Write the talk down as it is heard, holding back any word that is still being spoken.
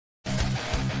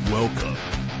Welcome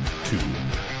to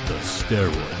the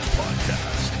Steroids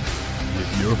Podcast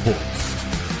with your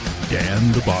host,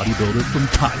 Dan the Bodybuilder from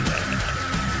Thailand.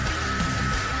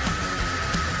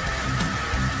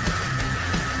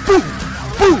 Boom!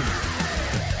 Boom!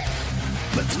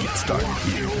 Let's get started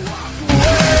here.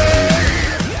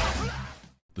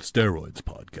 The Steroids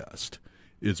Podcast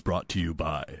is brought to you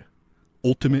by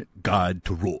Ultimate Guide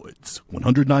to Roids,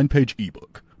 109-page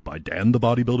ebook by Dan the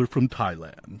Bodybuilder from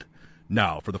Thailand.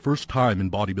 Now, for the first time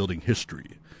in bodybuilding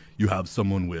history, you have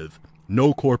someone with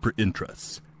no corporate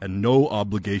interests and no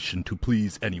obligation to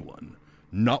please anyone,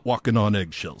 not walking on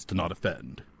eggshells to not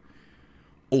offend.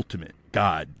 Ultimate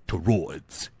Guide to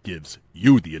Roids gives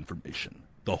you the information,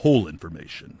 the whole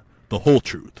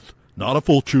truth, not a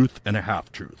full truth and a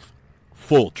half truth,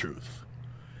 full truth.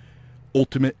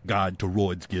 Ultimate Guide to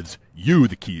Roids gives you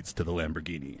the keys to the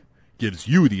Lamborghini, gives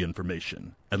you the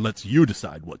information, and lets you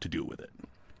decide what to do with it.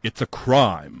 It's a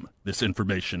crime this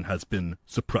information has been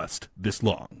suppressed this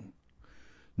long.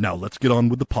 Now let's get on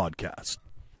with the podcast.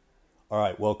 All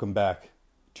right, welcome back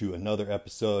to another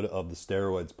episode of the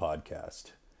Steroids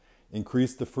Podcast.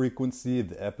 Increased the frequency of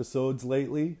the episodes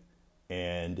lately,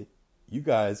 and you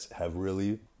guys have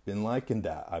really been liking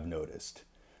that, I've noticed.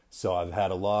 So I've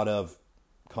had a lot of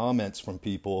comments from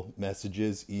people,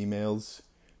 messages, emails,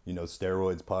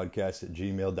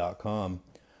 steroidspodcast@gmail.com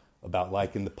about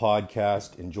liking the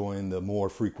podcast, enjoying the more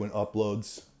frequent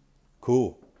uploads.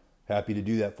 Cool. Happy to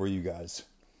do that for you guys.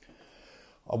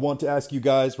 I want to ask you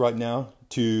guys right now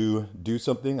to do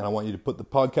something, and I want you to put the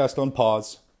podcast on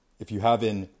pause. If you have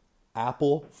an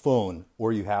Apple phone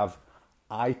or you have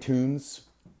iTunes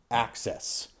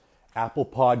access, Apple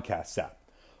Podcasts app,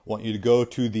 I want you to go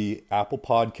to the Apple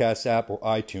Podcasts app or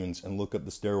iTunes and look up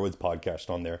the Steroids Podcast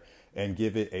on there and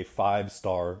give it a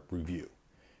 5-star review.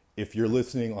 If you're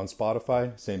listening on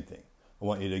Spotify, same thing. I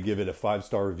want you to give it a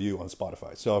 5-star review on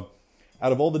Spotify. So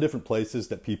out of all the different places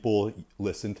that people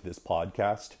listen to this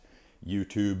podcast,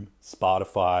 YouTube,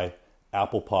 Spotify,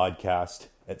 Apple Podcast,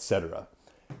 etc.,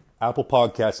 Apple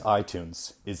Podcasts,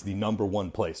 iTunes is the number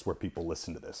one place where people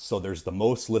listen to this. So there's the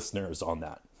most listeners on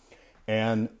that.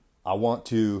 And I want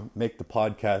to make the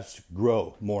podcast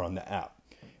grow more on the app.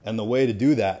 And the way to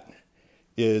do that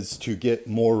is to get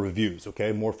more reviews,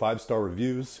 okay? More 5-star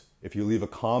reviews. If you leave a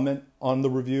comment on the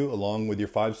review along with your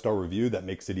 5-star review, that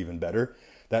makes it even better.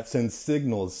 That sends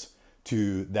signals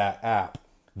to that app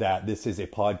that this is a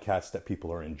podcast that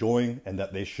people are enjoying and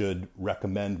that they should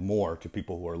recommend more to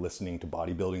people who are listening to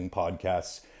bodybuilding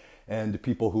podcasts and to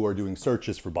people who are doing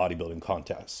searches for bodybuilding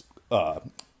podcasts.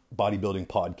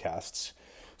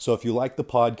 So if you like the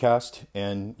podcast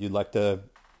and you'd like to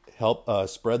help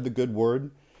spread the good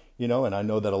word, and I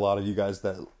know that a lot of you guys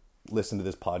that listen to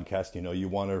this podcast, you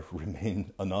want to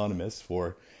remain anonymous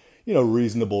for,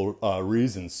 reasonable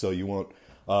reasons. So you won't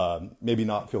maybe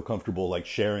not feel comfortable like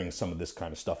sharing some of this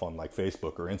kind of stuff on like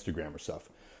Facebook or Instagram or stuff.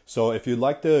 So if you'd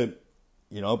like to,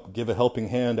 give a helping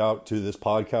hand out to this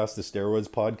podcast, the Steroids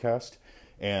Podcast,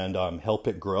 and help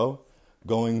it grow,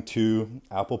 going to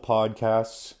Apple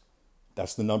Podcasts,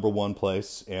 that's the number one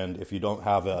place. And if you don't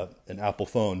have an Apple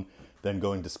phone, then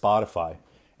going to Spotify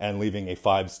and leaving a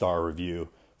 5-star review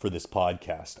for this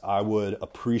podcast. I would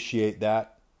appreciate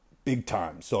that big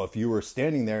time. So if you were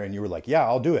standing there and you were like, yeah,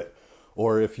 I'll do it.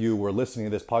 Or if you were listening to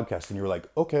this podcast and you were like,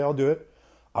 okay, I'll do it.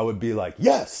 I would be like,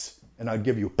 yes. And I'd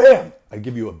give you, bam, I'd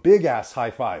give you a big ass high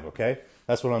five, okay?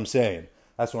 That's what I'm saying.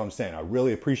 I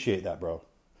really appreciate that, bro.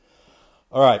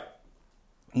 All right.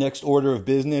 Next order of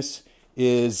business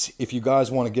is if you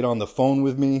guys want to get on the phone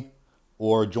with me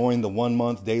or join the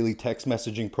 1-month daily text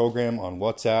messaging program on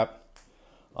WhatsApp,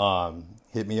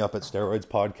 hit me up at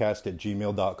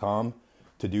steroidspodcast@gmail.com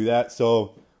to do that.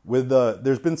 So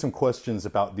there's been some questions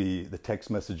about the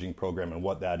text messaging program and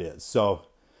what that is. So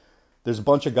there's a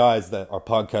bunch of guys that are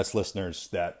podcast listeners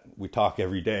that we talk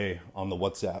every day on the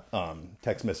WhatsApp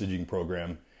text messaging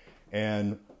program.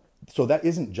 And so that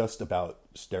isn't just about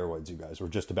steroids, you guys, or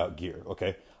just about gear,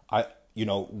 okay?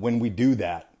 When we do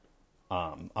that,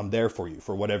 I'm there for you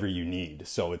for whatever you need.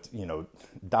 So it's,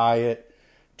 diet,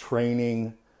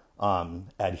 training,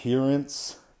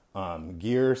 adherence,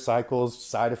 gear, cycles,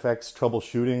 side effects,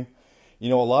 troubleshooting. A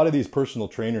lot of these personal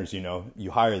trainers,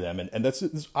 you hire them. And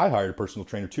I hired a personal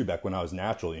trainer too back when I was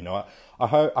natural.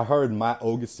 I hired Matt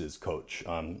Ogus's coach,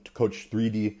 to coach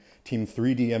Team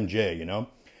 3DMJ,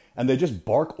 and they just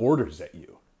bark orders at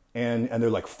you. And they're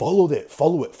like, follow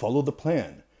the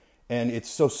plan. And it's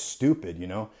so stupid,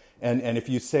 And if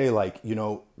you say like,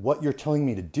 what you're telling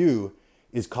me to do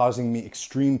is causing me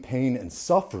extreme pain and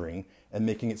suffering and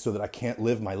making it so that I can't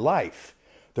live my life.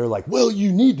 they're like, well,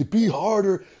 you need to be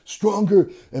harder, stronger,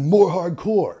 and more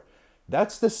hardcore.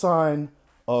 That's the sign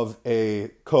of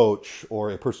a coach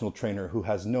or a personal trainer who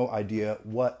has no idea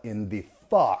what in the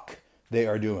fuck they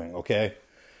are doing, okay?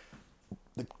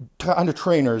 The kind of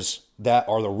trainers that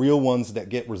are the real ones that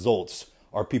get results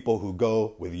are people who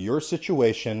go with your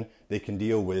situation. They can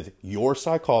deal with your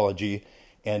psychology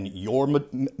and your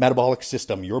metabolic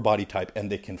system, your body type,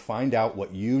 and they can find out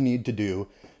what you need to do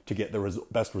to get the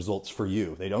best results for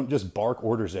you. They don't just bark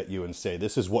orders at you and say,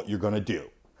 this is what you're going to do.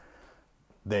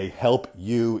 They help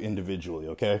you individually,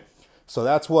 okay? So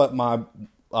that's what my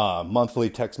monthly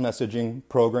text messaging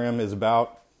program is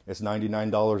about. It's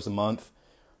 $99 a month.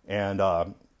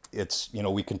 And it's,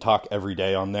 we can talk every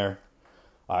day on there.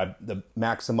 The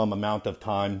maximum amount of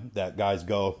time that guys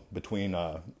go between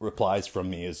replies from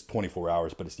me is 24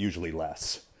 hours, but it's usually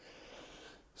less.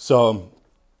 So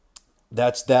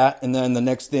that's that. And then the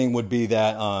next thing would be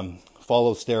that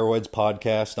follow Steroids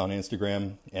Podcast on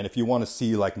Instagram. And if you want to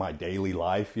see like my daily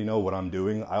life, what I'm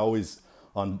doing, I always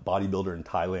on Bodybuilder in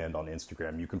Thailand on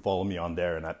Instagram. You can follow me on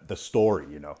there, and the story,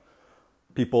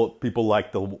 people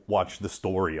like to watch the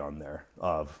story on there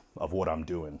of what I'm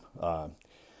doing.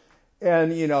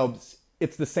 And,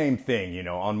 it's the same thing,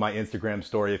 on my Instagram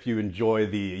story. If you enjoy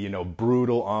the,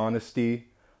 brutal honesty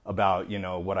about,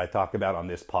 what I talk about on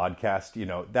this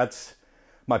podcast, that's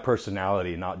my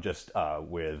personality, not just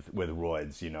with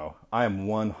roids, I am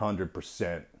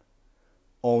 100%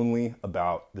 only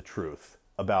about the truth,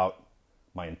 about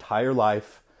my entire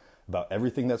life, about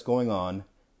everything that's going on.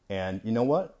 And you know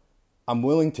what? I'm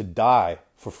willing to die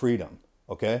for freedom,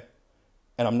 okay?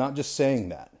 And I'm not just saying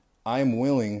that. I am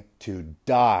willing to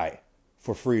die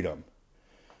for freedom.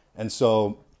 And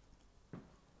so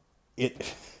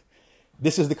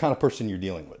this is the kind of person you're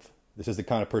dealing with.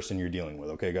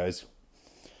 Okay, guys?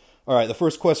 All right, the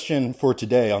first question for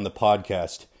today on the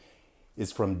podcast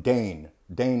is from Dane.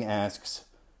 Dane asks,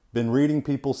 been reading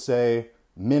people say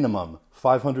minimum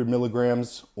 500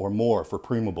 milligrams or more for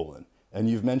Primobolan, and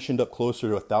you've mentioned up closer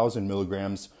to 1,000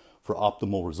 milligrams for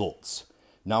optimal results.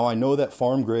 Now, I know that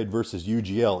farm grade versus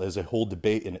UGL is a whole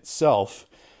debate in itself,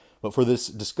 but for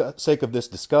this sake of this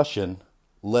discussion,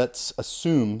 let's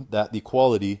assume that the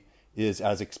quality is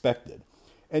as expected.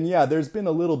 And yeah, there's been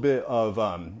a little bit of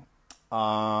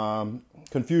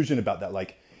confusion about that.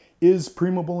 Like, is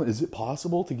it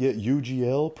possible to get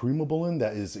UGL Primobolan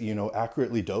that is,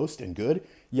 accurately dosed and good?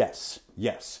 Yes.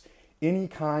 Any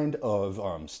kind of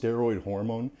steroid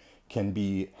hormone can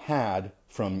be had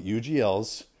from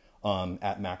UGLs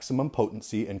at maximum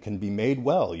potency and can be made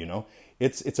well,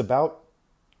 It's about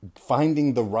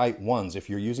finding the right ones. If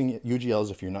you're using UGLs,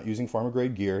 if you're not using pharma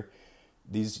grade gear,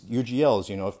 these UGLs,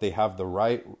 if they have the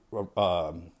right,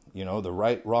 the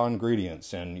right raw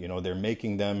ingredients and, they're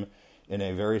making them in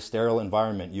a very sterile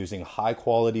environment using high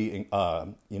quality,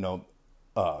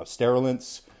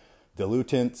 sterilants,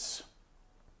 dilutants,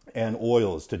 and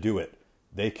oils to do it,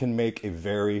 they can make a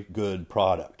very good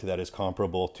product that is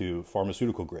comparable to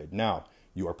pharmaceutical grade. Now,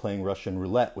 you are playing Russian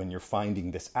roulette when you're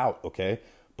finding this out, okay?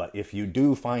 But if you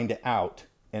do find it out,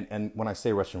 and when I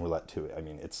say Russian roulette too, I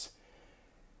mean, it's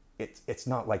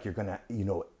not like you're gonna,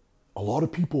 a lot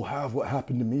of people have what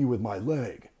happened to me with my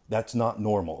leg. That's not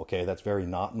normal, okay? That's very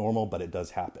not normal, but it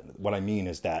does happen. What I mean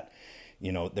is that,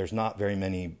 there's not very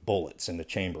many bullets in the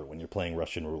chamber when you're playing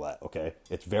Russian roulette, okay?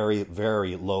 It's very,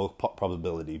 very low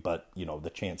probability, but,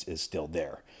 the chance is still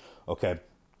there, okay?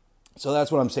 So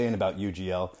that's what I'm saying about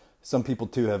UGL. Some people,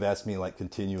 too, have asked me,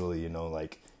 continually,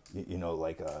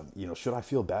 should I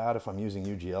feel bad if I'm using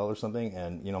UGL or something?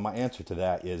 And, my answer to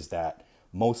that is that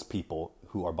most people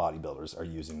who are bodybuilders are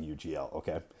using UGL,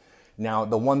 okay? Now,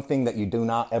 the one thing that you do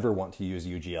not ever want to use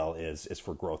UGL is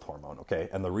for growth hormone, okay?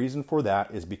 And the reason for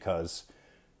that is because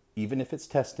even if it's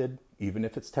tested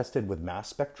with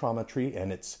mass spectrometry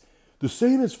and it's the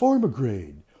same as pharma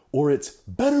grade, or it's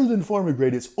better than pharma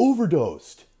grade, it's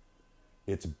overdosed.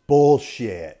 It's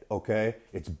bullshit, okay?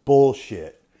 It's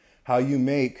bullshit. How you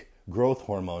make growth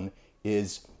hormone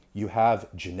is you have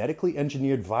genetically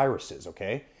engineered viruses,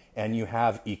 okay? And you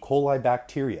have E. coli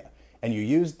bacteria. And you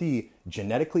use the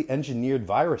genetically engineered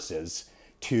viruses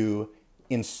to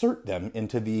insert them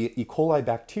into the E. coli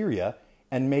bacteria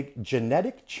and make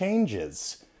genetic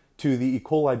changes to the E.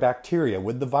 coli bacteria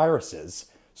with the viruses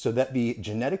so that the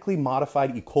genetically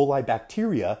modified E. coli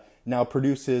bacteria now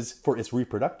produces, for its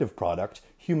reproductive product,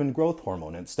 human growth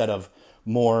hormone instead of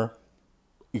more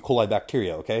E. coli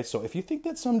bacteria, okay? So if you think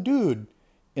that some dude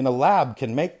in a lab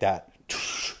can make that,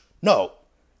 no.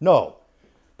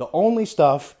 The only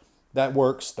stuff that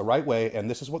works the right way, and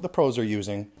this is what the pros are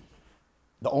using,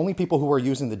 the only people who are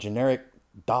using the generic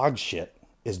dog shit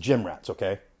is gym rats,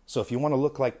 okay? So if you want to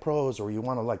look like pros or you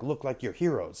want to like look like your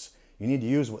heroes, you need to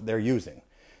use what they're using.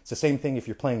 It's the same thing if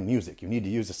you're playing music. You need to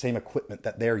use the same equipment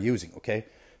that they're using, okay?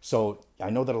 So I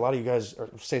know that a lot of you guys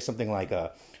say something like,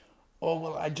 oh,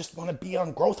 well, I just want to be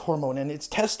on growth hormone and it's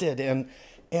tested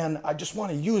and I just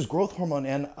want to use growth hormone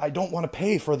and I don't want to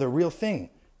pay for the real thing.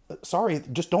 Sorry,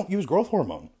 just don't use growth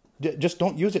hormone. Just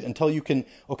don't use it until you can,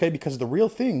 okay? Because the real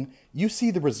thing, you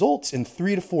see the results in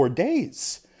 3 to 4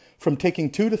 days from taking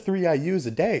 2 to 3 IUs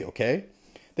a day, okay?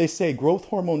 They say growth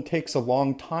hormone takes a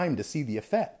long time to see the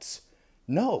effects.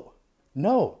 No,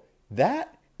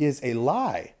 that is a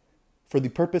lie for the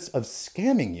purpose of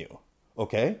scamming you,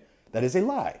 okay? That is a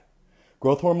lie.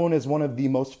 Growth hormone is one of the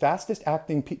most fastest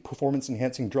acting performance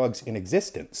enhancing drugs in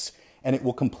existence, and it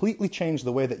will completely change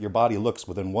the way that your body looks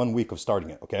within 1 week of starting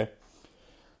it, okay?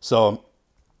 So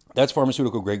that's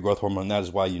pharmaceutical grade growth hormone. That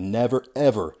is why you never,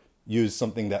 ever use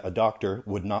something that a doctor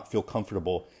would not feel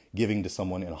comfortable giving to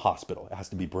someone in a hospital. It has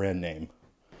to be brand name.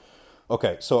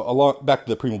 Okay, so back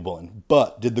to the Primobolan.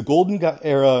 But did the golden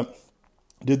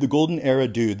era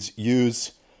dudes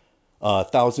use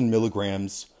 1,000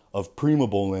 milligrams of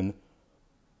Primobolan,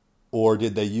 or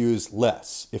did they use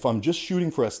less? If I'm just shooting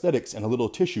for aesthetics and a little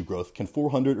tissue growth, can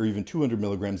 400 or even 200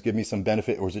 milligrams give me some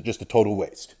benefit, or is it just a total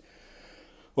waste?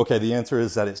 Okay, the answer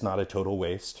is that it's not a total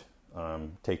waste.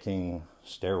 Taking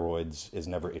steroids is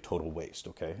never a total waste,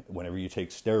 okay? Whenever you take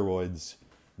steroids,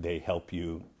 they help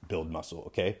you build muscle,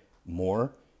 okay?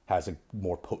 More has a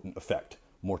more potent effect.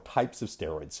 More types of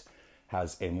steroids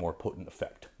has a more potent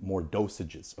effect. More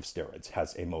dosages of steroids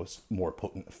has a more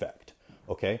potent effect,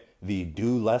 okay? The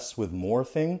do less with more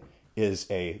thing is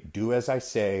a do as I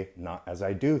say, not as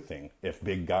I do thing, if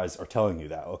big guys are telling you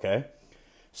that, okay?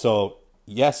 So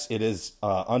yes, it is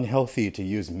unhealthy to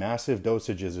use massive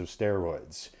dosages of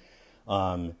steroids.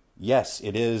 Yes,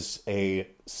 it is a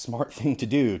smart thing to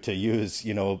do to use,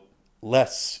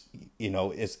 less,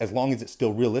 as long as it's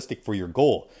still realistic for your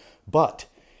goal. But,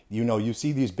 you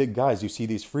see these big guys, you see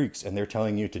these freaks, and they're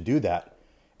telling you to do that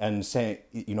and saying,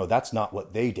 that's not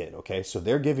what they did, okay? So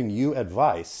they're giving you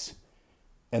advice,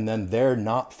 and then they're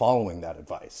not following that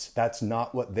advice. That's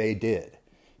not what they did.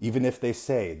 Even if they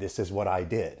say, this is what I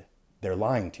did, they're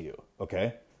lying to you,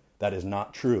 okay? That is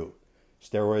not true.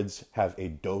 Steroids have a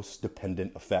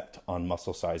dose-dependent effect on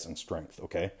muscle size and strength,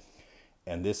 okay?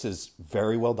 And this is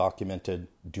very well documented.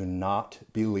 Do not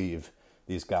believe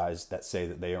these guys that say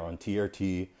that they are on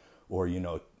TRT or,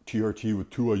 TRT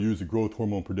with 2 IUs of growth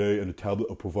hormone per day and a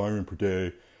tablet of Proviron per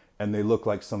day, and they look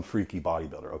like some freaky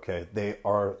bodybuilder, okay? They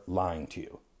are lying to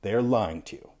you. They are lying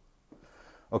to you.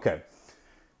 Okay,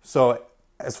 so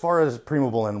as far as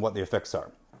Primobolan and what the effects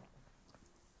are,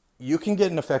 you can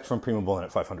get an effect from Primobolan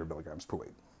at 500 milligrams per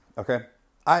week, okay?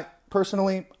 I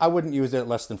wouldn't use it at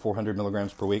less than 400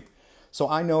 milligrams per week. So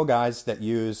I know guys that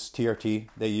use TRT.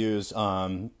 They use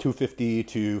 250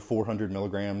 to 400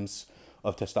 milligrams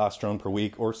of testosterone per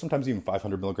week, or sometimes even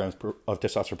 500 milligrams of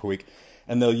testosterone per week,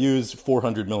 and they'll use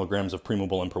 400 milligrams of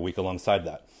Primobolan per week alongside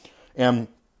that. And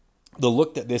the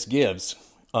look that this gives,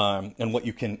 and what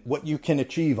you can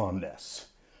achieve on this,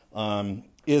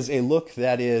 is a look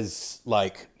that is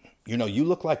like, you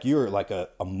look like you're like a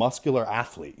muscular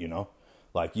athlete,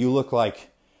 like you look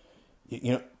like,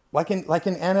 like an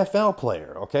NFL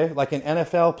player, okay? Like an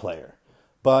NFL player.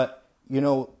 But,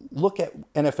 look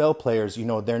at NFL players,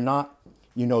 they're not,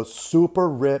 super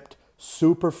ripped,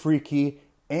 super freaky,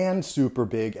 and super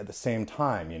big at the same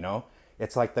time,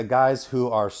 It's like the guys who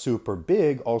are super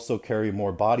big also carry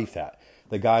more body fat.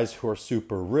 The guys who are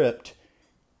super ripped,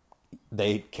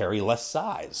 they carry less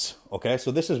size, okay?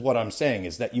 So this is what I'm saying,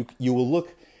 is that you will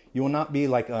not be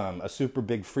like a super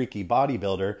big freaky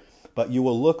bodybuilder, but you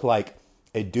will look like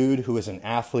a dude who is an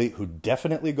athlete who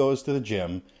definitely goes to the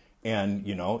gym, and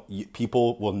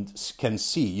people can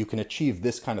see you can achieve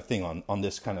this kind of thing on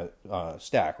this kind of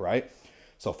stack, right?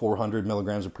 So 400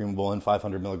 milligrams of Primobolan,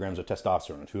 500 milligrams of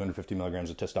testosterone, 250 milligrams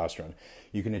of testosterone.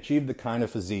 You can achieve the kind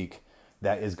of physique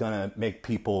that is going to make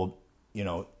people,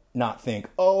 not think,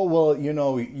 oh, well,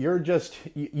 you're just,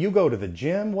 you go to the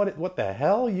gym. What the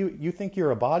hell? You think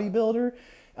you're a bodybuilder?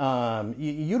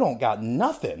 You don't got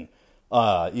nothing.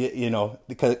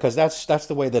 Because that's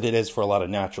the way that it is for a lot of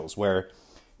naturals, where,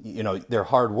 their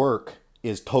hard work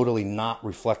is totally not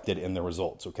reflected in the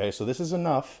results. Okay. So this is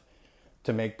enough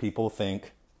to make people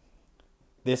think,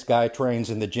 this guy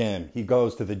trains in the gym. He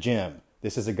goes to the gym.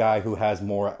 This is a guy who has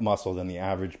more muscle than the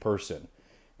average person,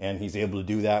 and he's able to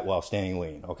do that while staying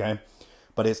lean. Okay.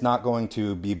 But it's not going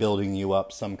to be building you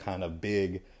up some kind of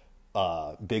big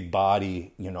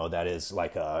body, that is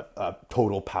like a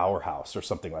total powerhouse or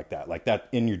something like that. Like that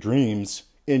in your dreams,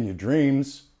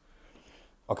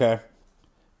 Okay.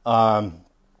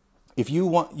 If you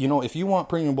want, if you want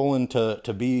Primobolan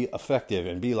to be effective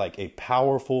and be like a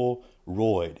powerful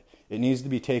roid, it needs to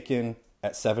be taken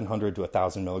at 700 to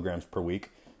 1,000 milligrams per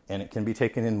week, and it can be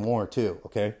taken in more too.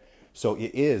 Okay, so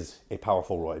it is a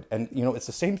powerful roid, and it's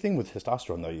the same thing with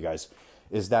testosterone though, you guys.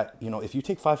 Is that if you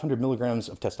take 500 milligrams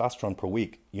of testosterone per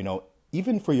week,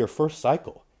 even for your first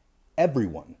cycle,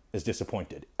 everyone is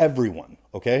disappointed. Everyone.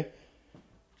 Okay.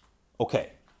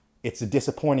 It's a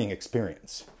disappointing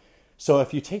experience. So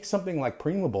if you take something like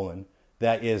Primobolan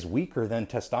that is weaker than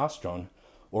testosterone,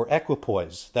 or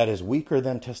equipoise that is weaker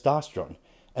than testosterone,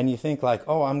 and you think like,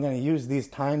 oh, I'm going to use these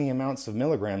tiny amounts of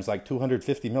milligrams, like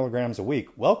 250 milligrams a week.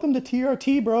 Welcome to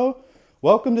TRT, bro.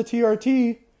 Welcome to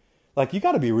TRT. Like, you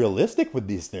got to be realistic with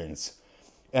these things.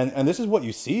 And this is what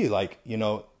you see, like,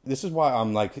 this is why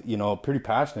I'm like, pretty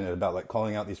passionate about like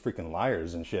calling out these freaking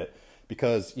liars and shit,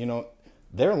 because,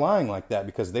 they're lying like that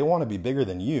because they want to be bigger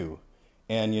than you.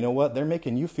 And you know what? They're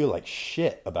making you feel like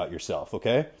shit about yourself,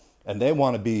 okay? And they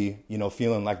want to be,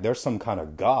 feeling like they're some kind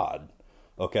of god,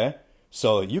 okay?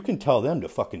 So you can tell them to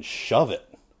fucking shove it,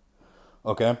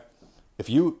 okay? If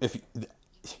you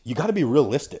got to be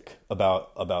realistic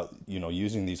about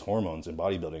using these hormones in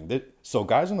bodybuilding. So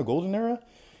guys in the golden era,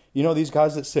 these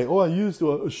guys that say, oh, I used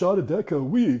a shot of Deca a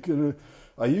week, and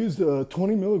I used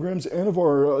 20 milligrams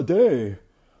Anavar a day,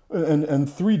 and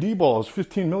 3 D balls,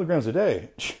 15 milligrams a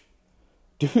day.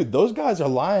 Dude, those guys are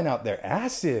lying out their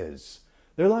asses.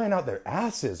 They're lying out their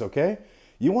asses, okay?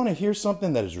 You want to hear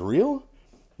something that is real?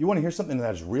 Go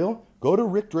to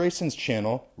Rick Drayson's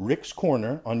channel, Rick's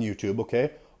Corner on YouTube,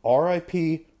 okay?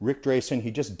 R.I.P. Rick Drayson.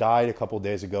 He just died a couple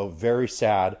days ago. Very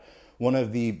sad. One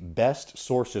of the best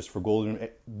sources for the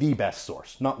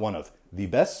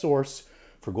best source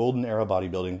for golden era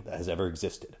bodybuilding that has ever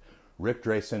existed. Rick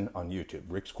Drayson on YouTube.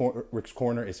 Rick's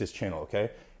Corner is his channel, okay?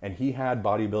 And he had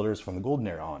bodybuilders from the golden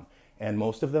era on. And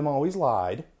most of them always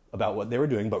lied about what they were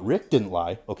doing, but Rick didn't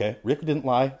lie, okay? Rick didn't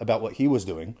lie about what he was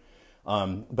doing,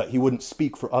 but he wouldn't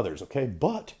speak for others, okay?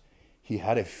 But he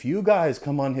had a few guys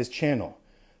come on his channel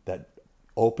that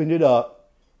opened it up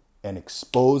and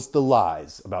exposed the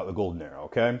lies about the golden era,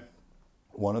 okay?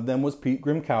 One of them was Pete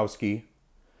Grimkowski,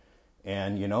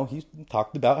 and, he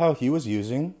talked about how he was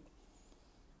using,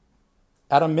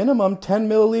 at a minimum, 10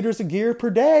 milliliters of gear per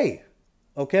day,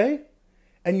 okay?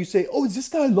 And you say, oh, is this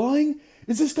guy lying?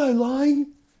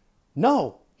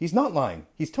 No, he's not lying.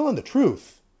 He's telling the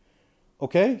truth,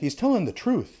 okay? He's telling the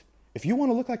truth. If you want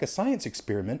to look like a science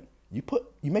experiment, you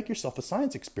make yourself a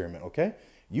science experiment, okay?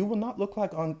 You will not look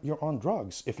like you're on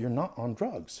drugs if you're not on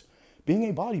drugs. Being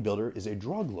a bodybuilder is a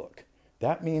drug look.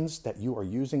 That means that you are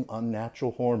using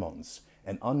unnatural hormones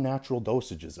and unnatural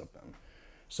dosages of them.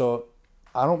 So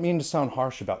I don't mean to sound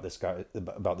harsh about this,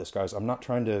 guys. I'm not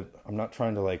trying to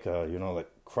like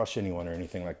crush anyone or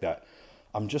anything like that.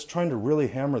 I'm just trying to really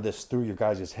hammer this through your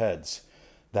guys' heads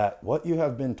that what you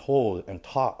have been told and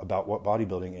taught about what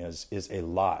bodybuilding is a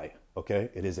lie. Okay?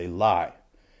 It is a lie.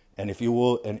 And if you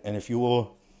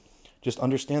will just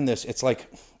understand this, it's like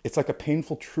a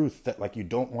painful truth that like you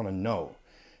don't want to know.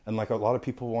 And like a lot of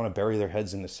people want to bury their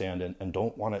heads in the sand and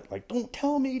don't want to, like, don't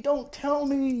tell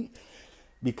me.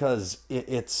 Because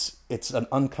it's an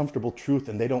uncomfortable truth,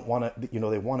 and they don't want to,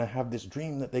 they want to have this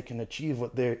dream that they can achieve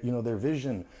what their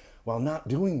vision while not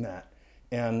doing that.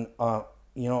 And,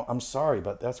 I'm sorry,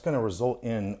 but that's going to result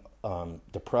in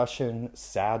depression,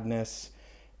 sadness,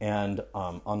 and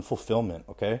unfulfillment,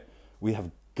 okay? We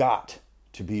have got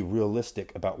to be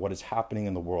realistic about what is happening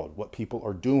in the world, what people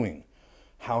are doing,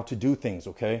 how to do things,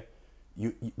 okay?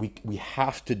 We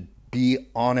have to be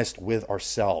honest with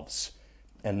ourselves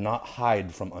and not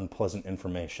hide from unpleasant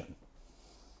information.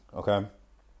 Okay?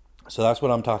 So that's what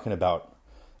I'm talking about.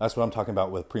 That's what I'm talking about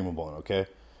with Primobolan, okay?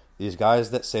 These guys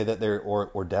that say that they're,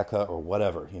 or Deca or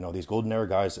whatever, these golden era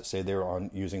guys that say they're on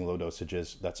using low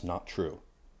dosages, that's not true.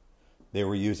 They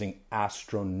were using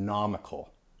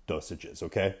astronomical dosages,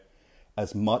 okay?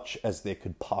 As much as they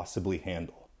could possibly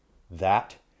handle.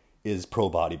 That is pro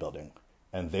bodybuilding.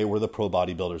 And they were the pro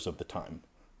bodybuilders of the time.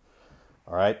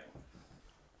 All right?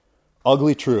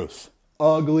 Ugly truth.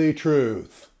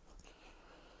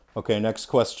 Okay, next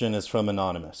question is from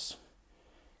Anonymous.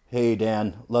 Hey,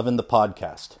 Dan, loving the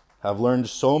podcast. Have learned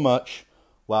so much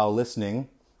while listening,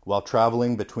 while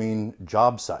traveling between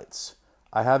job sites.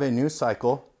 I have a new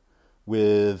cycle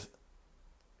with...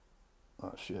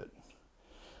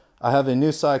 I have a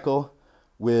new cycle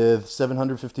with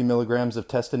 750 milligrams of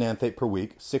testananthate per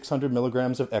week, 600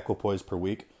 milligrams of equipoise per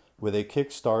week, with a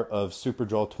kickstart of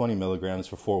Superdrol 20 milligrams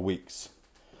for 4 weeks.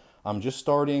 I'm just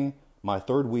starting My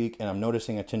third week, and I'm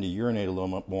noticing I tend to urinate a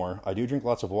little more. I do drink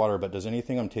lots of water, but does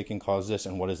anything I'm taking cause this,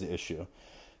 and what is the issue?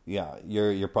 Yeah,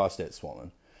 your prostate's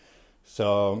swollen.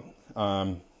 So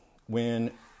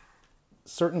when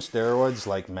certain steroids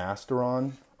like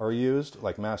Masteron are used,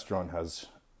 like Masteron has,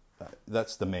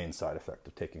 that's the main side effect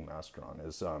of taking Masteron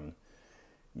is,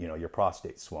 your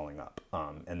prostate swelling up,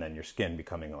 and then your skin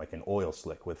becoming like an oil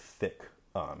slick with thick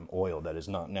oil that is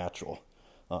not natural,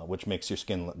 which makes your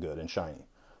skin look good and shiny.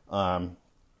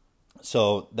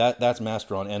 So that's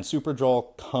Masteron, and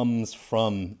Superdrol comes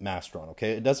from Masteron.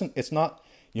 Okay, it's not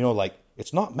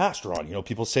it's not Masteron.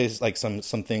 People say like some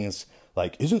things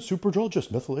like, isn't Superdrol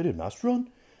just methylated Masteron?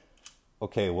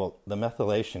 Okay, well, the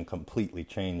methylation completely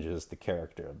changes the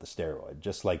character of the steroid,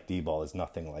 just like D-bol is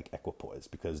nothing like equipoise,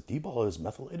 because D-bol is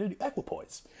methylated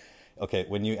equipoise. Okay,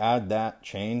 when you add that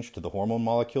change to the hormone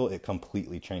molecule, it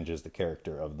completely changes the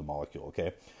character of the molecule,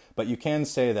 okay? But you can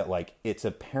say that, like, it's a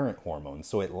parent hormone,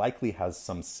 so it likely has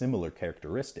some similar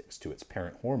characteristics to its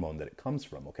parent hormone that it comes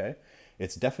from, okay?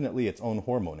 It's definitely its own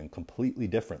hormone and completely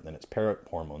different than its parent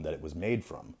hormone that it was made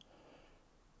from.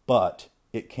 But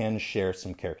it can share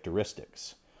some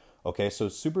characteristics. Okay, so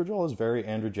Superdrol is very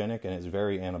androgenic and it's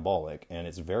very anabolic and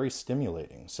it's very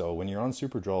stimulating. So when you're on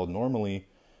Superdrol, normally,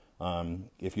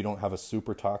 if you don't have a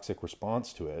super toxic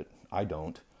response to it, I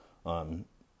don't,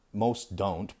 most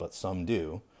don't, but some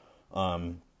do,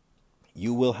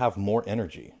 you will have more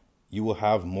energy. You will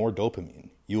have more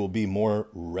dopamine. You will be more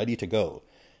ready to go,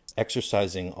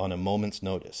 exercising on a moment's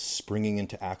notice, springing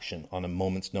into action on a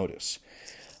moment's notice.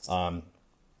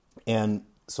 And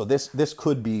so this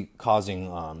could be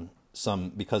causing some,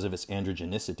 because of its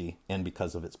androgenicity and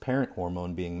because of its parent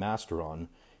hormone being Masteron,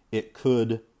 it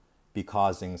could be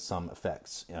causing some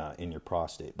effects in your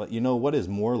prostate. But what is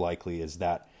more likely is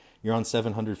that you're on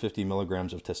 750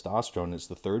 milligrams of testosterone. It's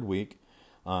the third week.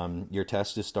 Your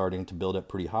test is starting to build up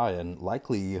pretty high, and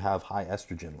likely you have high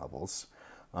estrogen levels.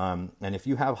 And if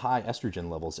you have high estrogen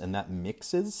levels and that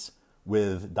mixes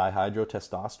with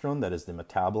dihydrotestosterone, that is the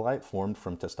metabolite formed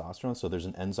from testosterone. So there's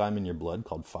an enzyme in your blood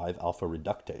called 5-alpha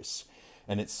reductase.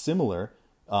 And it's similar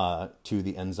to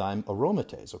the enzyme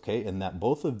aromatase, okay? In that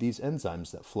both of these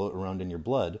enzymes that float around in your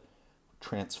blood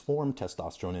transform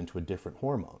testosterone into a different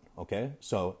hormone, okay?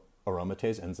 So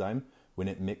aromatase enzyme, when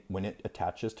it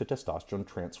attaches to testosterone,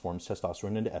 transforms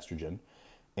testosterone into estrogen.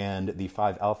 And the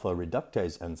 5-alpha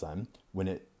reductase enzyme, when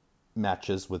it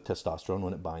matches with testosterone,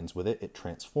 when it binds with it, it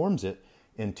transforms it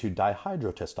into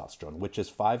dihydrotestosterone, which is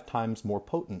 5 times more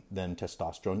potent than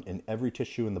testosterone in every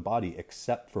tissue in the body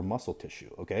except for muscle tissue,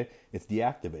 okay? It's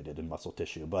deactivated in muscle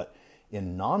tissue, but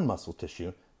in non-muscle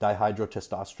tissue,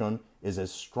 dihydrotestosterone is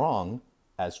as strong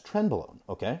as trenbolone,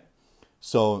 okay?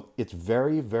 So it's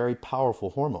very, very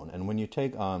powerful hormone. And when you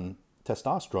take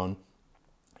testosterone,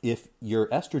 if your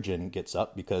estrogen gets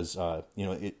up because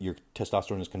your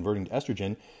testosterone is converting to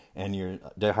estrogen, and your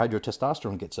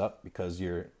dihydrotestosterone gets up because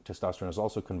your testosterone is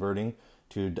also converting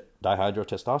to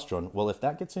dihydrotestosterone, well, if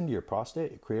that gets into your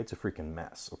prostate, it creates a freaking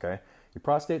mess, okay? Your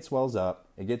prostate swells up,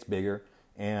 it gets bigger,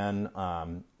 and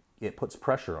it puts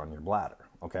pressure on your bladder,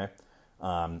 okay?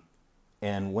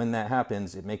 And when that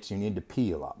happens, it makes you need to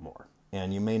pee a lot more.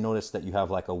 And you may notice that you have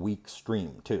like a weak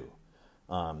stream too.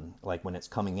 Like when it's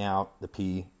coming out, the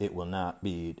pee, it will not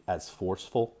be as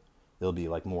forceful. It'll be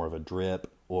like more of a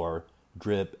drip, or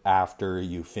drip after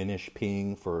you finish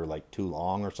peeing for like too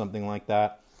long or something like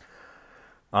that.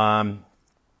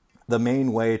 The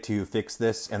main way to fix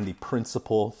this, and the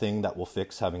principal thing that will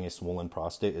fix having a swollen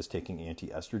prostate, is taking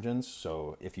anti-estrogens.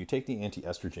 So if you take the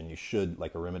anti-estrogen, you should,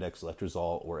 like Arimidex,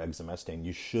 letrozole, or exemestane,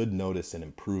 you should notice an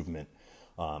improvement,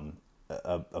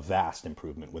 a vast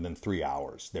improvement within 3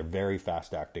 hours. They're very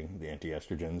fast acting, the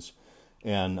anti-estrogens.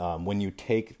 And when you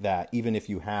take that, even if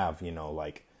you have,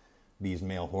 like these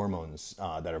male hormones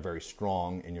that are very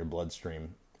strong in your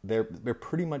bloodstream, they're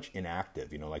pretty much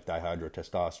inactive, like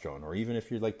dihydrotestosterone, or even if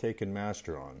you're like taking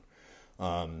Masteron,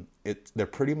 they're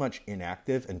pretty much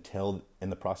inactive in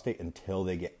the prostate until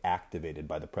they get activated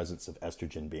by the presence of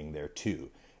estrogen being there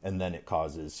too. And then it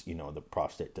causes, the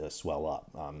prostate to swell up.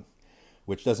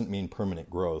 Which doesn't mean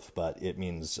permanent growth, but it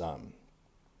means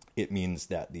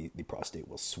that the prostate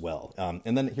will swell.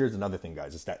 And then here's another thing,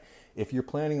 guys, is that if you're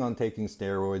planning on taking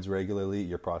steroids regularly,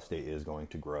 your prostate is going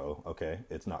to grow, okay?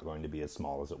 It's not going to be as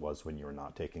small as it was when you were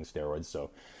not taking steroids.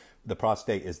 So the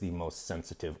prostate is the most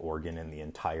sensitive organ in the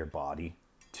entire body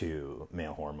to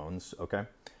male hormones, okay?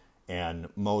 And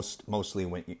mostly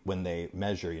when they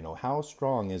measure, how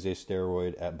strong is a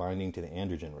steroid at binding to the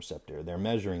androgen receptor, they're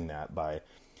measuring that by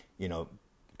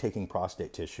taking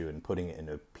prostate tissue and putting it in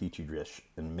a petri dish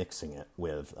and mixing it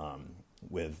with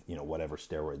whatever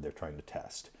steroid they're trying to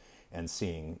test. and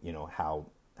seeing,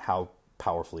 how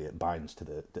powerfully it binds to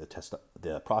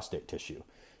the prostate tissue,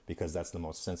 because that's the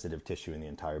most sensitive tissue in the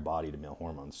entire body to male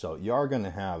hormones. So you are going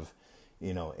to have,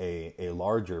 a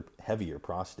larger, heavier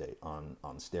prostate on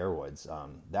steroids.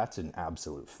 That's an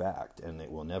absolute fact, and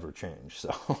it will never change.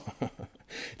 So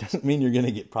it doesn't mean you're going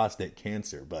to get prostate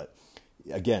cancer, but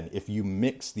again, if you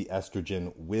mix the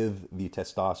estrogen with the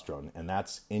testosterone and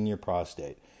that's in your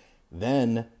prostate,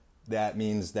 then that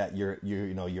means that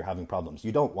you're having problems.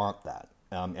 You don't want that.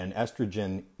 And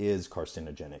estrogen is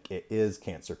carcinogenic. It is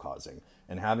cancer causing.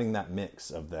 And having that mix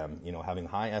of them, having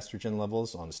high estrogen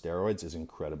levels on steroids is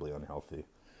incredibly unhealthy.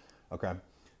 Okay.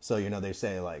 So, they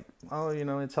say like, oh,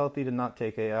 it's healthy to not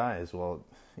take AIs. Well,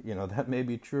 that may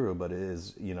be true, but it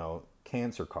is,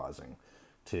 cancer causing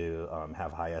to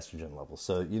have high estrogen levels.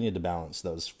 So you need to balance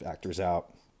those factors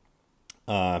out.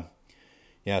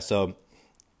 So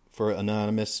for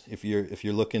Anonymous, if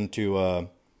you're looking to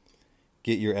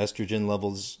get your estrogen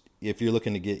levels, if you're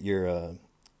looking to get your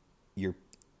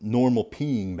normal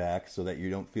peeing back so that you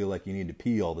don't feel like you need to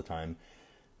pee all the time,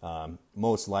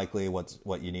 most likely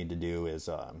what you need to do is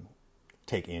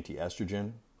take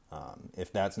anti-estrogen.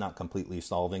 If that's not completely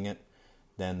solving it,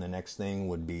 then the next thing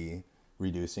would be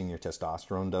reducing your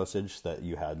testosterone dosage, so that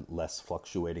you had less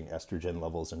fluctuating estrogen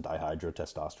levels and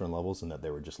dihydrotestosterone levels, and that they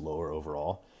were just lower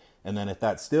overall. And then if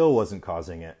that still wasn't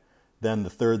causing it, then the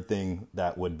third thing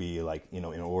that would be like, in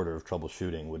order of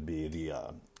troubleshooting would be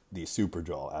the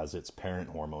Superdrol, as its parent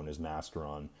hormone is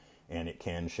Masteron, and it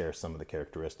can share some of the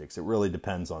characteristics. It really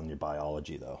depends on your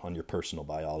biology, though, on your personal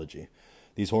biology.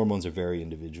 These hormones are very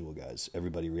individual, guys.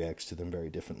 Everybody reacts to them very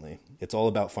differently. It's all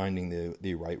about finding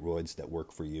the right roids that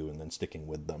work for you and then sticking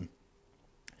with them.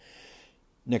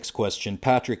 Next question.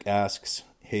 Patrick asks,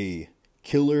 hey,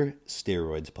 Killer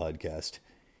Steroids podcast,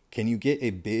 can you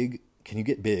get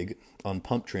big on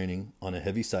pump training on a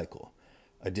heavy cycle?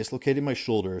 I dislocated my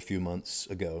shoulder a few months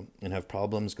ago and have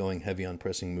problems going heavy on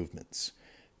pressing movements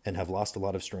and have lost a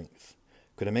lot of strength.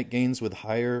 Could I make gains with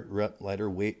higher rep, lighter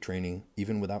weight training,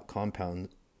 even without compound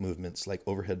movements like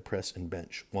overhead press and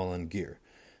bench while on gear?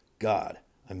 God,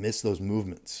 I miss those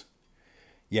movements.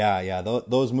 Yeah,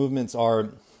 those movements are,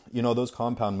 those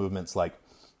compound movements like,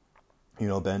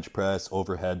 bench press,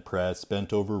 overhead press,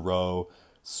 bent over row,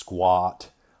 squat,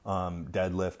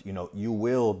 deadlift, you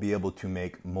will be able to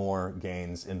make more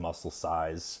gains in muscle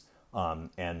size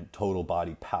and total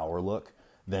body power look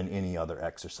than any other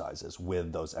exercises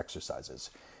with those exercises.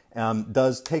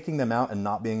 Does taking them out and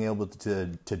not being able to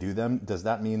do them, does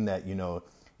that mean that,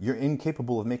 you're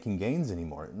incapable of making gains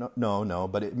anymore? No,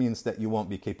 but it means that you won't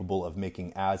be capable of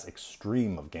making as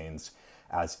extreme of gains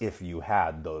as if you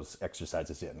had those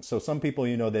exercises in. So some people,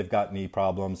 they've got knee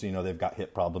problems, they've got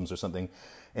hip problems or something.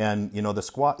 And, the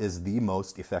squat is the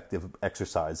most effective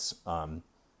exercise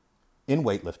in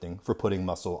weightlifting for putting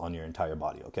muscle on your entire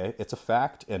body, okay? It's a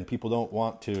fact, and people don't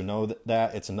want to know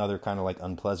that. It's another kind of like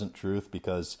unpleasant truth,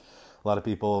 because a lot of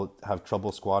people have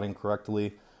trouble squatting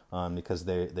correctly because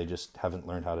they just haven't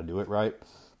learned how to do it right.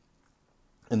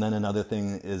 And then another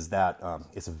thing is that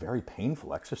it's a very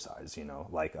painful exercise,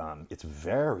 it's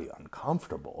very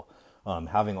uncomfortable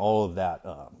having all of that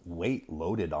weight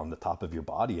loaded on the top of your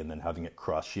body and then having it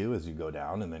crush you as you go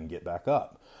down and then get back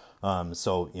up.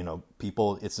 So,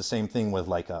 people, it's the same thing with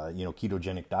like,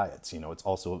 ketogenic diets. It's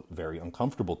also very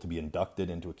uncomfortable to be inducted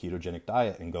into a ketogenic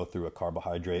diet and go through a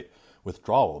carbohydrate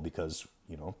withdrawal because,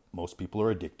 most people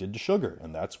are addicted to sugar,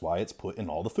 and that's why it's put in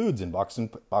all the foods in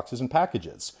boxes and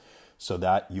packages, so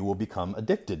that you will become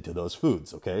addicted to those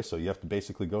foods. Okay. So you have to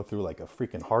basically go through like a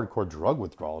freaking hardcore drug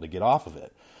withdrawal to get off of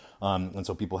it. And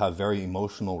so people have very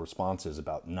emotional responses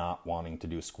about not wanting to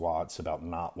do squats, about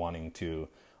not wanting to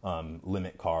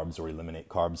limit carbs or eliminate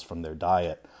carbs from their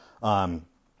diet.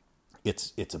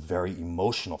 It's a very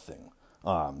emotional thing,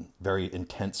 very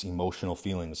intense emotional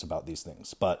feelings about these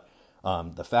things. But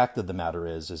the fact of the matter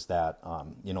is that,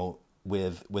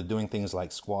 with doing things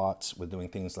like squats, with doing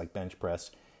things like bench press,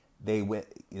 they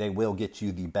will get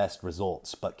you the best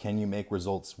results. But can you make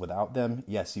results without them?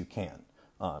 Yes, you can.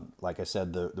 Like I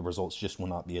said, the results just will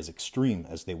not be as extreme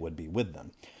as they would be with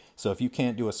them. So if you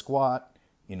can't do a squat,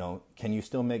 can you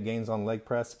still make gains on leg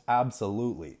press?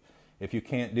 Absolutely. If you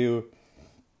can't do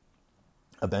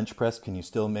a bench press, can you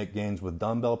still make gains with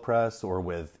dumbbell press or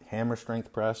with hammer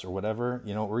strength press or whatever,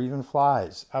 or even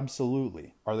flies?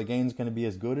 Absolutely. Are the gains going to be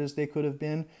as good as they could have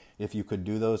been if you could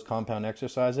do those compound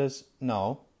exercises?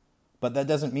 No. But that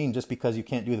doesn't mean just because you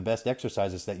can't do the best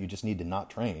exercises that you just need to not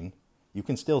train. You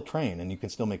can still train and you can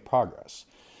still make progress.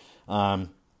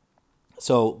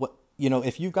 So what,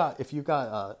 if you've got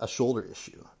a shoulder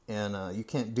issue and you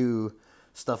can't do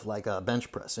stuff like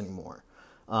bench press anymore,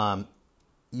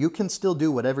 You can still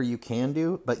do whatever you can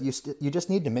do, but you just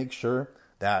need to make sure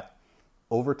that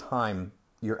over time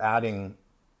you're adding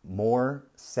more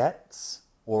sets,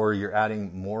 or you're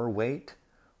adding more weight,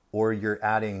 or you're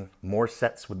adding more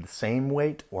sets with the same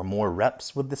weight, or more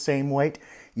reps with the same weight.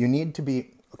 You need to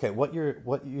be what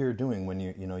you're doing when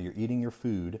you're eating your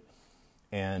food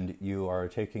and you are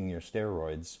taking your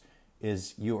steroids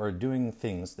is you are doing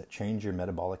things that change your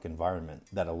metabolic environment,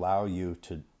 that allow you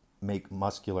to make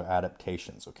muscular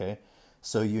adaptations, okay?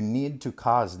 So you need to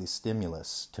cause the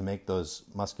stimulus to make those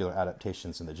muscular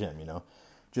adaptations in the gym,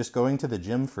 Just going to the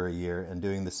gym for a year and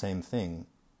doing the same thing,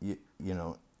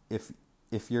 if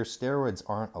your steroids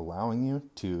aren't allowing you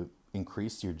to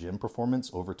increase your gym performance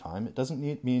over time, it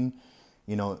doesn't mean,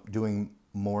 doing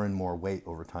more and more weight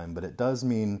over time, but it does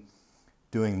mean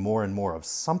doing more and more of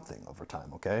something over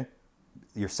time, okay?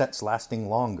 Your sets lasting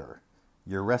longer,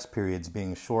 your rest periods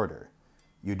being shorter,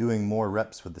 you're doing more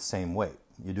reps with the same weight,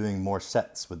 you're doing more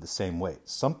sets with the same weight.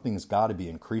 Something's got to be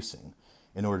increasing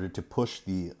in order to push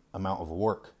the amount of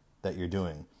work that you're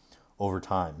doing over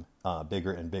time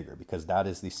bigger and bigger, because that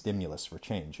is the stimulus for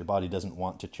change. Your body doesn't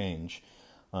want to change.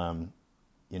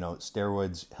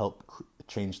 Steroids help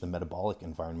change the metabolic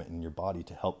environment in your body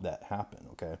to help that happen,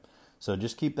 okay? So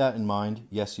just keep that in mind.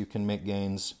 Yes, you can make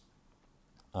gains,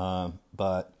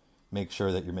 but make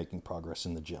sure that you're making progress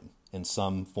in the gym in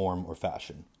some form or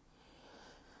fashion.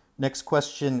 Next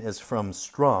question is from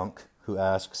Strunk, who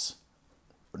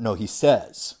he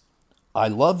says, I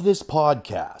love this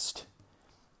podcast.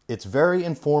 It's very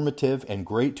informative and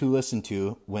great to listen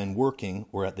to when working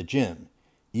or at the gym,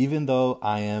 even though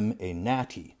I am a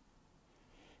natty.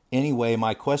 Anyway,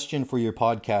 my question for your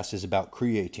podcast is about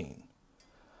creatine.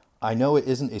 I know it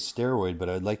isn't a steroid, but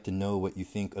I'd like to know what you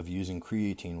think of using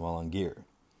creatine while on gear.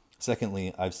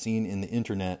 Secondly, I've seen in the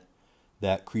internet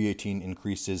that creatine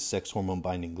increases sex hormone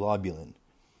binding globulin,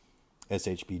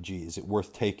 SHBG. Is it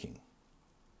worth taking?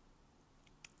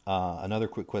 Another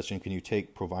quick question, can you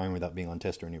take Proviron without being on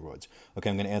test or any roids? Okay,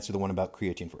 I'm going to answer the one about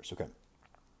creatine first, okay.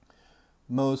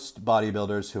 Most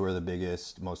bodybuilders who are the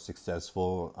biggest, most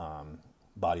successful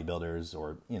bodybuilders,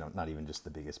 or, not even just the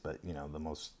biggest, but,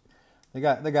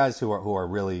 the guys who are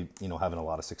really, having a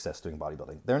lot of success doing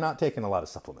bodybuilding, they're not taking a lot of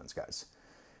supplements, guys.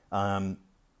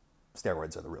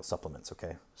 Steroids are the real supplements,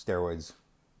 okay? Steroids,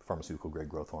 pharmaceutical grade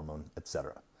growth hormone,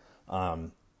 etc.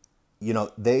 When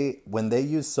they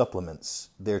use supplements,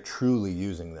 they're truly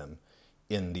using them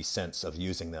in the sense of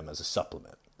using them as a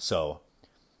supplement. So,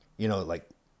 like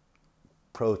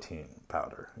protein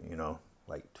powder,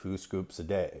 like 2 scoops a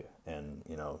day, and,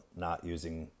 not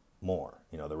using more.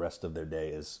 The rest of their day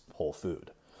is whole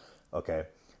food, okay?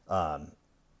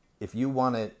 If you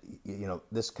want to,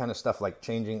 this kind of stuff, like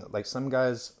changing, like some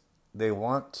guys, they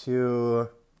want to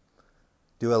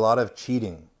do a lot of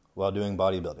cheating while doing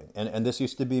bodybuilding. And this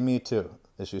used to be me too.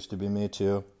 And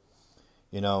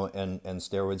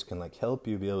steroids can help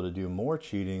you be able to do more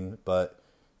cheating, but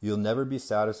you'll never be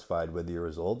satisfied with your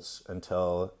results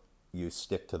until you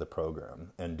stick to the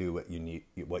program and do what you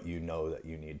know that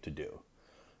you need to do.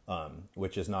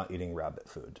 Which is not eating rabbit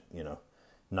food,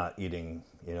 not eating,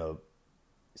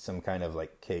 some kind of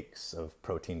cakes of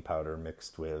protein powder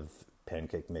mixed with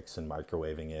pancake mix and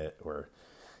microwaving it, or,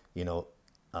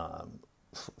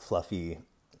 fluffy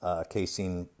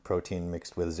casein protein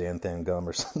mixed with xanthan gum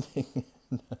or something.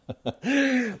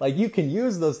 You can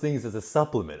use those things as a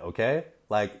supplement, okay?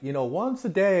 Once a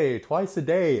day, twice a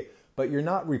day, but you're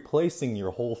not replacing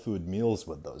your whole food meals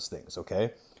with those things,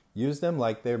 okay? Use them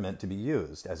like they're meant to be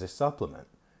used, as a supplement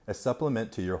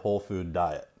to your whole food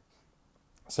diet.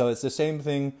 So it's the same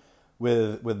thing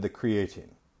with the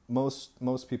creatine.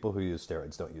 Most people who use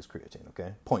steroids don't use creatine,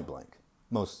 okay? Point blank.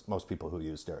 Most people who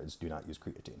use steroids do not use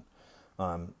creatine.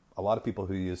 A lot of people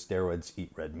who use steroids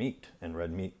eat red meat, and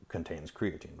red meat contains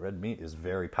creatine. Red meat is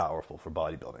very powerful for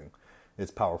bodybuilding.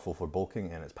 It's powerful for bulking,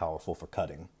 and it's powerful for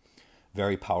cutting.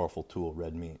 Very powerful tool,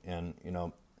 red meat. And,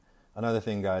 another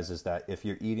thing, guys, is that if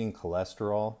you're eating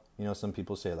cholesterol, some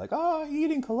people say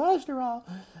eating cholesterol.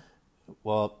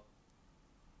 Well,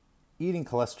 eating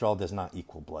cholesterol does not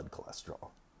equal blood cholesterol.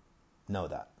 Know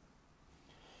that.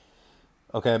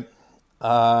 Okay.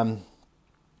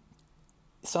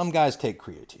 Some guys take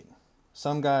creatine.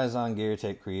 Some guys on gear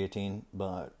take creatine,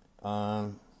 but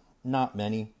not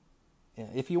many.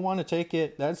 If you want to take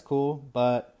it, that's cool,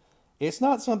 but it's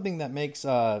not something that makes,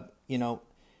 if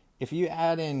you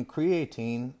add in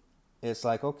creatine, it's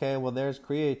okay, well, there's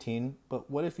creatine, but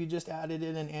what if you just added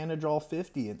in an Anadrol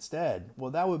 50 instead? Well,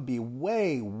 that would be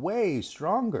way, way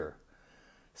stronger.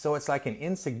 So it's an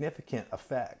insignificant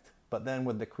effect. But then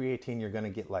with the creatine, you're going to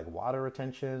get water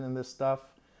retention and this stuff.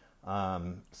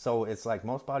 So it's like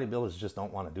most bodybuilders just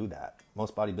don't want to do that.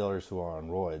 Most bodybuilders who are on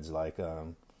roids, like,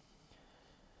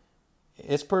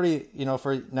 it's pretty,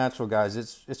 for natural guys,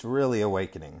 it's really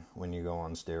awakening when you go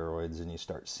on steroids and you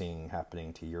start seeing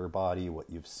happening to your body what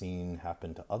you've seen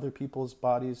happen to other people's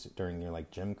bodies during your like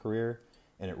gym career,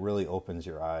 and it really opens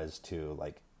your eyes to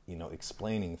like,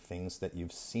 explaining things that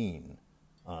you've seen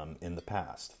in the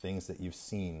past, things that you've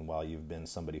seen while you've been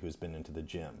somebody who's been into the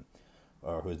gym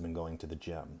or who's been going to the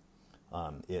gym.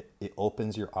 It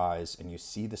opens your eyes and you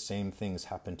see the same things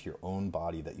happen to your own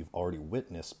body that you've already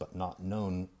witnessed but not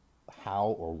known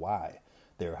how or why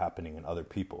they're happening in other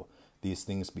people. These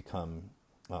things become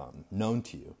known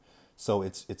to you. So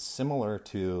it's similar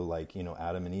to like,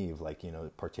 Adam and Eve, like,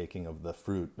 partaking of the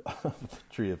fruit of the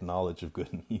tree of knowledge of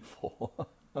good and evil.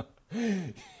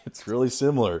 It's really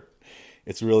similar.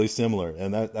 It's really similar.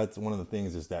 And that's one of the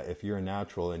things, is that if you're a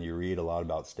natural and you read a lot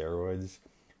about steroids,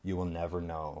 you will never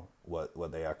know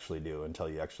what they actually do until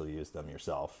you actually use them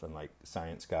yourself. And like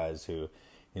science guys who,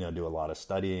 do a lot of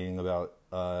studying about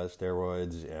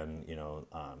steroids and,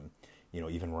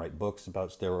 even write books about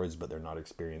steroids, but they're not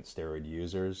experienced steroid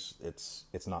users.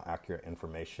 It's not accurate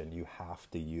information. You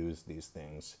have to use these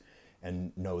things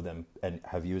and know them and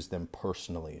have used them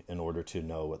personally in order to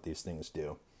know what these things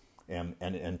do.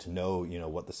 And to know,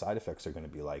 what the side effects are going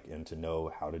to be like, and to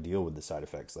know how to deal with the side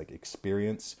effects. Like,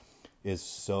 experience is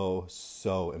so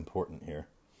important here.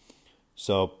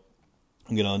 So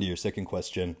I'm getting on to your second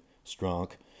question, Strong.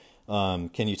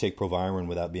 Can you take Proviron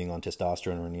without being on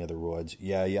testosterone or any other roids?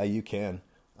 Yeah, you can.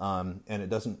 And it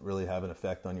doesn't really have an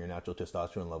effect on your natural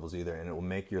testosterone levels either, and it will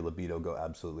make your libido go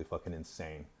absolutely fucking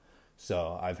insane.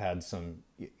 So I've had some,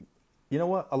 you know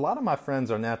what? A lot of my friends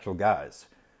are natural guys.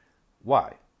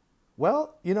 Why?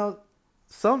 Well,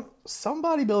 some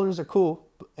bodybuilders are cool,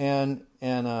 and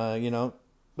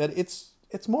but it's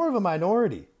more of a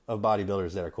minority of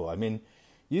bodybuilders that are cool. I mean,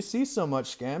 you see so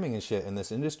much scamming and shit in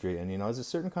this industry, and there's a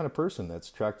certain kind of person that's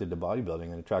attracted to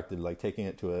bodybuilding and attracted to like taking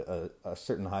it to a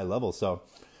certain high level. So,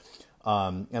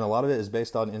 and a lot of it is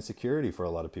based on insecurity for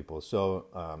a lot of people. So,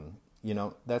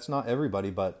 that's not everybody,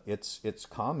 but it's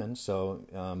common.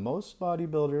 So most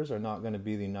bodybuilders are not going to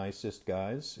be the nicest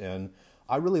guys, and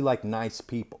I really like nice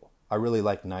people.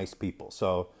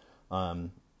 So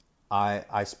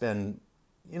I spend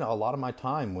a lot of my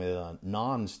time with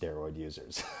non-steroid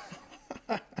users.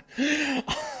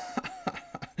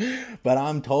 But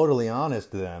I'm totally honest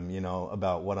to them,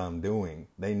 about what I'm doing.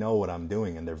 They know what I'm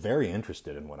doing, and they're very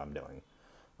interested in what I'm doing.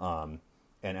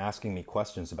 And asking me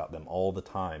questions about them all the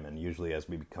time. And usually as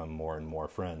we become more and more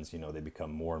friends, they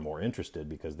become more and more interested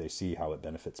because they see how it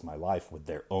benefits my life with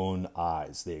their own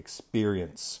eyes. They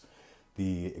experience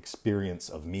the experience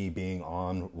of me being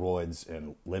on roids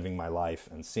and living my life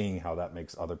and seeing how that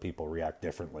makes other people react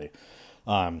differently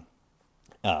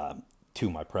to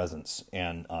my presence.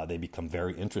 And they become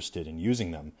very interested in using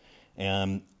them.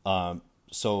 And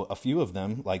so a few of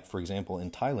them, like for example, in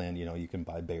Thailand, you can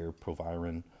buy Bayer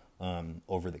Proviron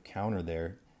over the counter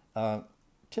there.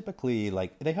 Typically,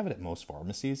 like they have it at most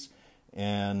pharmacies,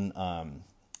 and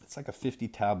it's like a 50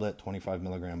 tablet, 25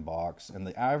 milligram box, and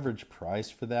the average price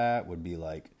for that would be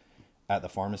like at the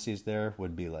pharmacies there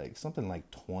would be like something like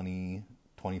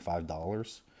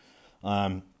 $25.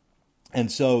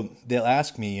 And so they'll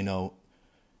ask me,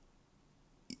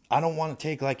 I don't want to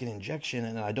take like an injection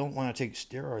and I don't want to take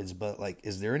steroids, but like,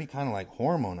 is there any kind of like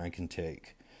hormone I can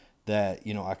take that,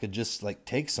 I could just like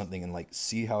take something and like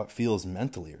see how it feels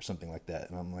mentally or something like that?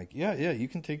 And I'm like, yeah, you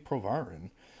can take Proviron.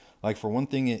 Like for one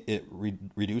thing, it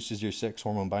reduces your sex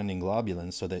hormone binding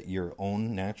globulin so that your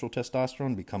own natural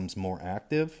testosterone becomes more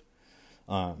active.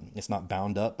 It's not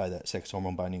bound up by that sex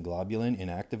hormone binding globulin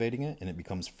inactivating it, and it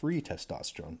becomes free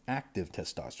testosterone, active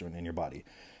testosterone in your body.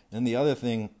 And the other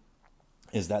thing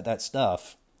is that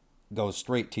stuff goes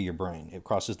straight to your brain. It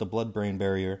crosses the blood-brain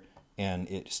barrier, and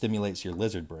it stimulates your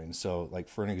lizard brain. So, like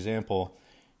for an example,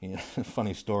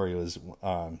 funny story was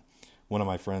one of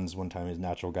my friends one time, he's a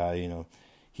natural guy.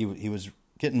 He was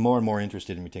getting more and more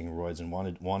interested in me taking roids and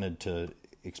wanted to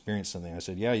experience something. I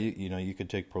said, yeah, you could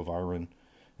take Proviron.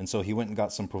 And so he went and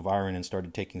got some Proviron and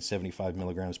started taking 75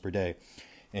 milligrams per day.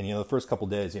 And, the first couple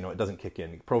days, it doesn't kick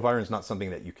in. Proviron is not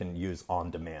something that you can use on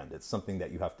demand. It's something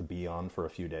that you have to be on for a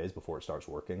few days before it starts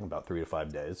working, about 3 to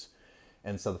 5 days.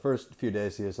 And so the first few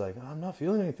days he was like, I'm not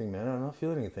feeling anything, man. I'm not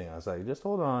feeling anything. I was like, just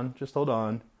hold on.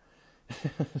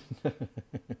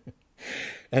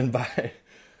 And by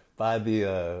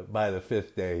the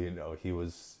fifth day, he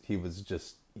was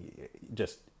just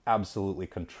absolutely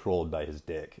controlled by his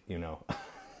dick,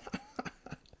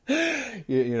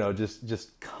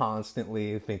 just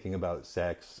constantly thinking about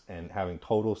sex and having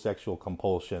total sexual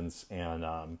compulsions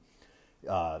and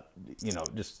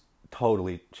just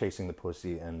totally chasing the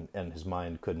pussy, and his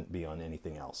mind couldn't be on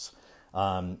anything else.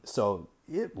 So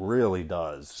it really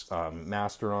does.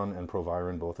 Masteron and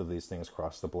Proviron, both of these things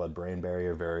cross the blood-brain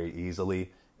barrier very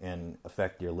easily and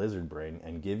affect your lizard brain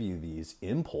and give you these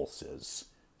impulses,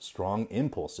 strong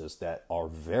impulses that are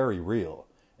very real.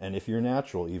 And if you're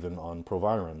natural, even on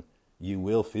Proviron, you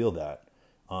will feel that.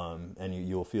 And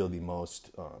you'll feel the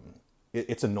most...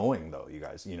 it's annoying, though, you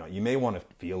guys. You may want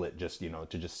to feel it just,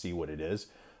 to just see what it is.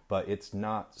 But it's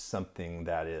not something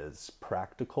that is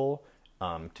practical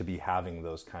to be having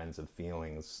those kinds of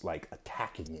feelings, like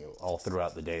attacking you all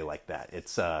throughout the day like that.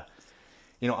 It's,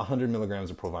 100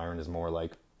 milligrams of Proviron is more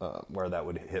like where that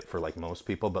would hit for like most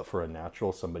people. But for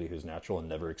somebody who's natural and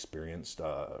never experienced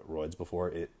roids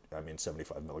before,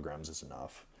 75 milligrams is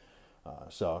enough.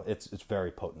 So it's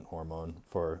very potent hormone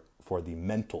for the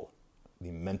mental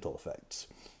effects.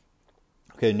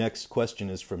 Okay, next question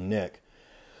is from Nick.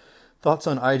 Thoughts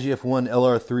on IGF-1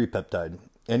 LR3 peptide?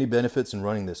 Any benefits in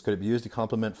running this? Could it be used to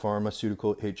complement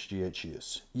pharmaceutical HGH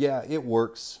use? Yeah, it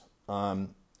works.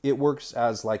 It works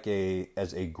as like a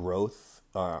growth,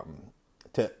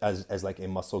 as like a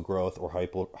muscle growth or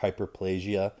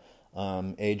hyperplasia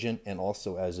agent, and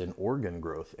also as an organ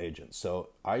growth agent. So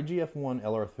IGF-1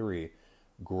 LR3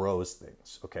 grows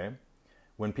things. Okay.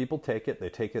 When people take it, they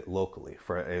take it locally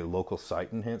for a local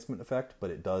site enhancement effect,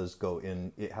 but it does go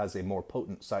in, it has a more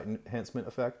potent site enhancement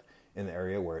effect in the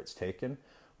area where it's taken.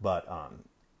 But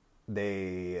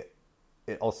it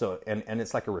also, and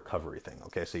it's like a recovery thing,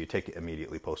 okay? So you take it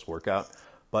immediately post-workout,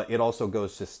 but it also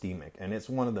goes systemic. And it's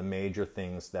one of the major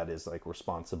things that is like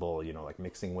responsible, like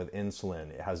mixing with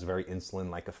insulin. It has very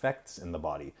insulin-like effects in the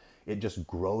body. It just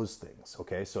grows things,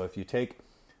 okay? So if you take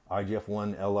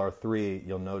IGF-1 LR3,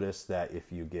 you'll notice that if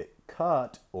you get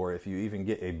cut, or if you even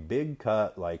get a big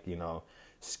cut, like,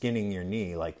 skinning your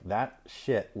knee, like that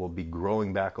shit will be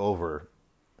growing back over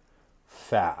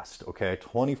fast, okay?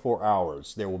 24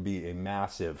 hours, there will be a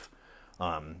massive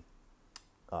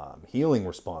healing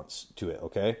response to it,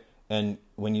 okay? And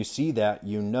when you see that,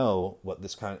 what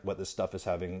this stuff is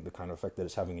having, the kind of effect that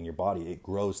it's having in your body. It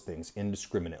grows things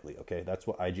indiscriminately, okay? That's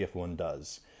what IGF-1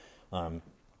 does.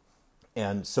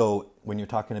 And so when you're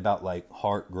talking about like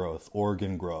heart growth,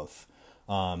 organ growth,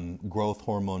 growth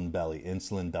hormone belly,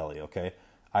 insulin belly, okay?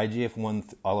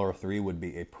 IGF-1 LR3 would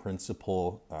be a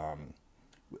principal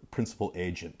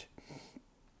agent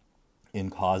in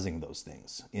causing those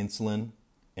things. Insulin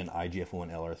and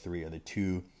IGF-1 LR3 are the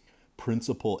two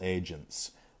principal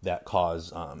agents that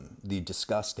cause the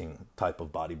disgusting type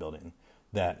of bodybuilding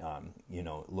that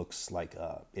looks like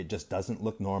it just doesn't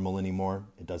look normal anymore.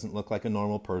 It doesn't look like a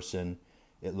normal person.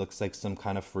 It looks like some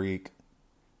kind of freak,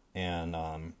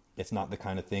 and it's not the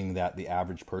kind of thing that the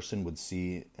average person would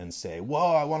see and say,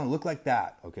 "Whoa, I want to look like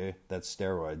that." Okay, that's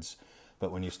steroids.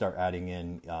 But when you start adding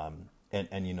in a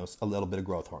little bit of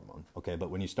growth hormone, okay, but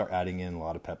when you start adding in a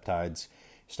lot of peptides,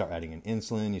 you start adding in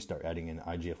insulin, you start adding in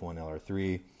IGF-1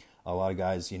 LR3. A lot of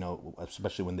guys,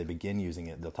 especially when they begin using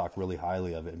it, they'll talk really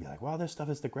highly of it and be like, wow, this stuff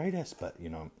is the greatest. But,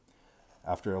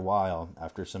 after a while,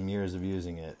 after some years of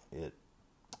using it,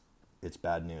 it's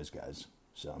bad news, guys.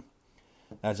 So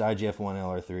that's IGF-1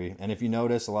 LR3. And if you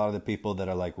notice, a lot of the people that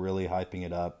are like really hyping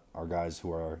it up are guys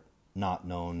who are not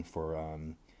known for,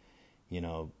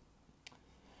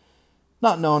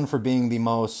 not known for being the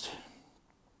most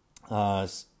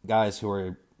guys who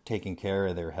are taking care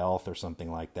of their health or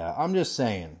something like that. I'm just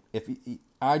saying, if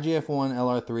IGF-1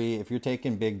 LR3, if you're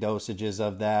taking big dosages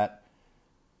of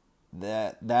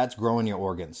that's growing your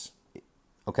organs.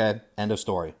 Okay, end of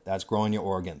story. That's growing your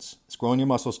organs. It's growing your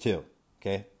muscles too.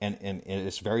 Okay, and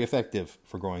it's very effective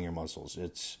for growing your muscles.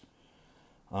 It's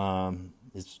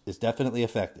definitely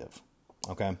effective.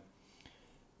 Okay.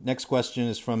 Next question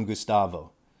is from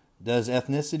Gustavo. Does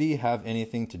ethnicity have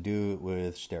anything to do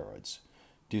with steroids?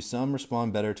 Do some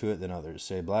respond better to it than others?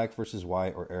 Say black versus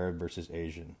white or Arab versus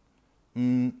Asian?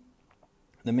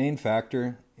 The main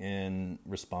factor in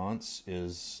response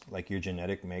is like your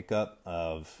genetic makeup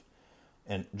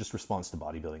and just response to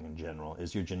bodybuilding in general,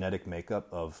 is your genetic makeup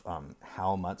of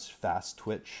how much fast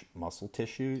twitch muscle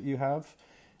tissue you have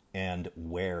and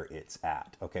where it's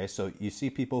at. Okay, so you see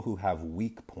people who have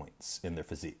weak points in their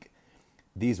physique.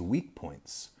 These weak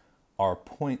points are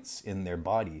points in their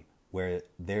body where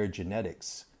their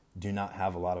genetics do not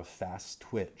have a lot of fast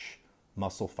twitch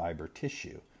muscle fiber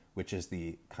tissue, which is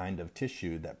the kind of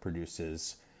tissue that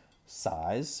produces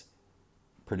size,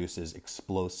 produces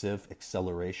explosive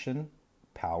acceleration,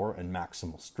 power, and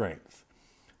maximal strength.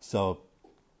 So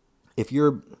if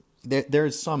you're there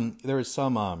is some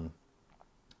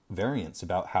variance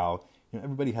about how,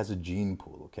 everybody has a gene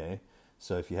pool, okay?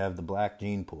 So if you have the black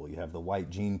gene pool, you have the white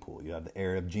gene pool, you have the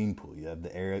Arab gene pool, you have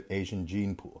the Asian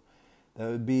gene pool. That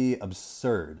would be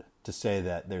absurd to say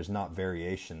that there's not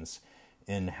variations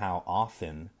in how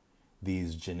often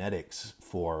these genetics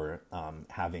for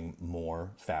having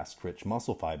more fast twitch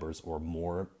muscle fibers or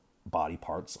more body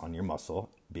parts on your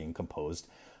muscle being composed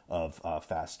of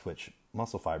fast twitch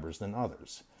muscle fibers than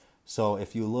others. So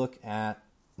if you look at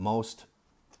most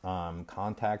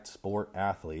contact sport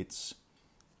athletes,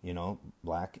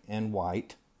 black and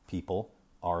white people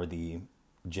are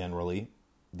generally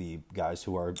the guys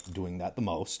who are doing that the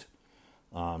most.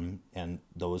 And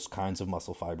those kinds of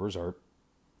muscle fibers are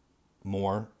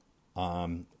more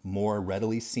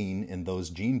readily seen in those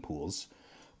gene pools.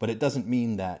 But it doesn't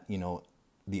mean that,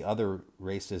 the other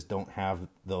races don't have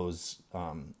those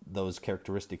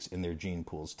characteristics in their gene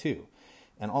pools too.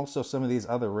 And also some of these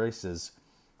other races,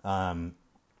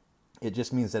 it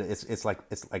just means that it's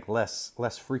like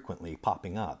less frequently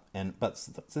popping up.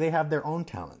 So they have their own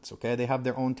talents, okay? They have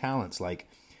their own talents. Like,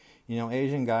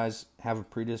 Asian guys have a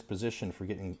predisposition for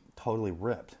getting totally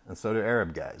ripped, and so do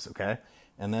Arab guys, okay?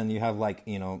 And then you have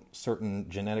certain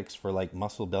genetics for like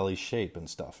muscle belly shape and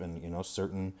stuff, and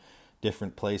certain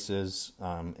different places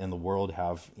in the world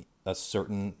have a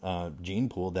certain gene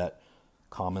pool that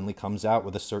commonly comes out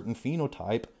with a certain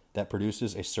phenotype that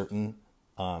produces a certain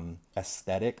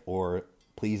aesthetic or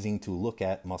pleasing to look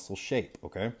at muscle shape,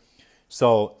 okay?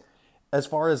 So as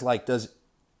far as does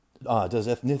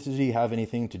ethnicity have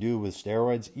anything to do with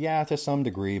steroids? Yeah, to some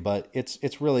degree, but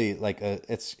it's really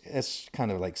it's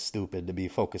kind of like stupid to be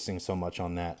focusing so much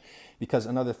on that, because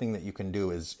another thing that you can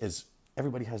do is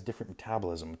everybody has different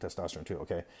metabolism with testosterone too,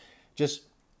 okay? Just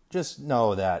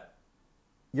know that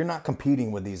you're not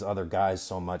competing with these other guys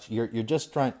so much. You're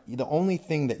just trying. The only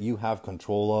thing that you have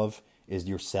control of is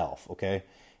yourself, okay?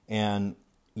 And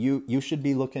you should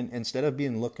be looking, instead of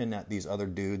looking at these other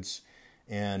dudes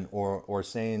and or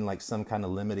saying like some kind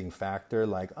of limiting factor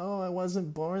like, oh, I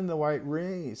wasn't born the right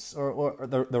race or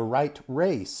the right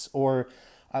race, or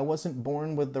I wasn't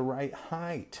born with the right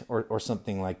height or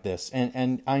something like this,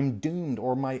 and I'm doomed,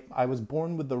 or I was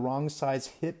born with the wrong size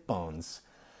hip bones.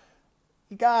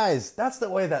 You guys, that's the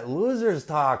way that losers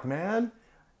talk, man.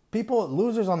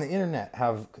 Losers on the internet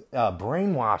have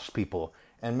brainwashed people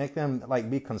and make them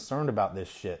be concerned about this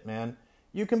shit, man.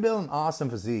 You can build an awesome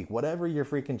physique, whatever your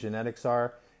freaking genetics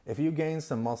are. If you gain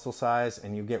some muscle size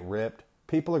and you get ripped,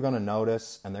 people are going to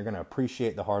notice and they're going to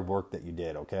appreciate the hard work that you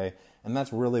did, okay? And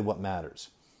that's really what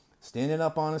matters. Standing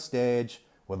up on a stage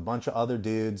with a bunch of other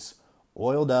dudes,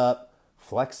 oiled up,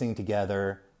 flexing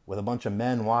together, with a bunch of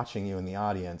men watching you in the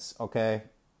audience, okay?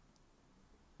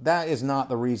 That is not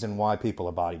the reason why people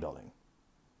are bodybuilding,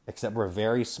 except for a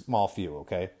very small few,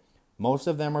 okay? Most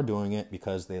of them are doing it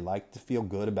because they like to feel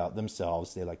good about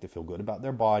themselves. They like to feel good about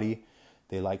their body.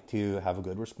 They like to have a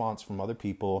good response from other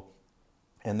people.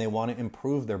 And they want to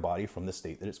improve their body from the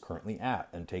state that it's currently at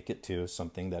and take it to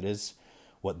something that is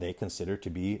what they consider to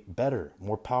be better,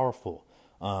 more powerful,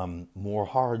 more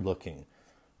hard looking.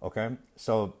 Okay?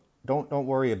 So don't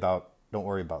worry about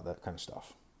that kind of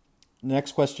stuff.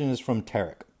 Next question is from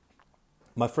Tarek.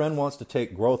 My friend wants to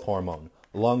take growth hormone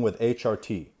along with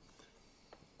HRT.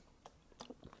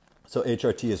 So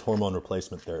HRT is hormone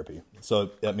replacement therapy.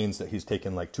 So that means that he's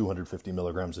taken 250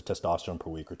 milligrams of testosterone per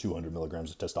week or 200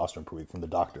 milligrams of testosterone per week from the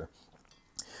doctor.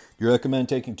 Do you recommend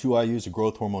taking 2 IUs of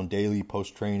growth hormone daily,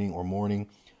 post-training, or morning?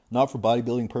 Not for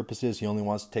bodybuilding purposes. He only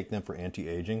wants to take them for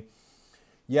anti-aging.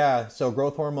 Yeah, so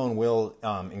growth hormone will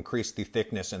increase the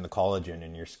thickness and the collagen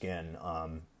in your skin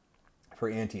for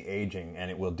anti-aging, and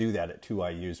it will do that at 2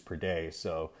 IUs per day.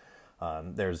 So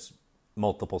there's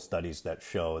multiple studies that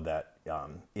show that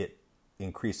it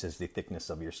increases the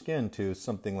thickness of your skin to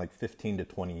something like 15 to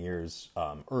 20 years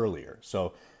earlier.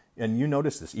 So, and you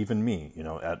notice this, even me,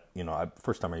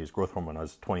 first time I used growth hormone, I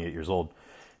was 28 years old,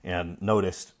 and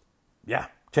noticed,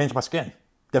 changed my skin.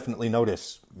 Definitely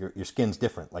notice your skin's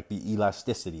different, like the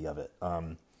elasticity of it,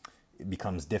 it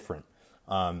becomes different.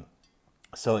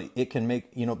 So it can make,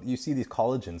 you see these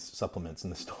collagen supplements in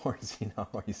the stores,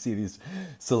 or you see these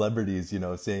celebrities,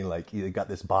 saying you got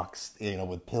this box,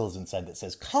 with pills inside that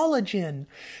says collagen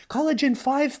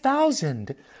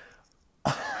 5,000.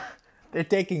 They're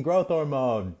taking growth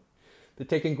hormone.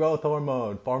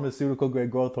 Pharmaceutical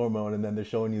grade growth hormone, and then they're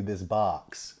showing you this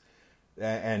box.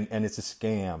 And it's a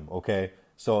scam, okay?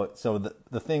 So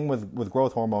the thing with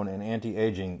growth hormone and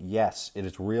anti-aging, yes, it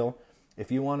is real.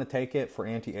 if you want to take it for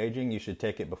anti-aging, you should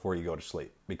take it before you go to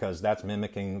sleep, because that's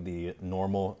mimicking the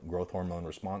normal growth hormone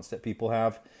response that people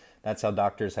have. That's how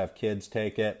doctors have kids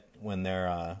take it when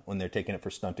they're taking it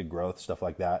for stunted growth, stuff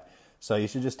like that. So you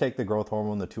should just take the growth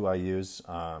hormone, the 2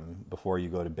 IUs, before you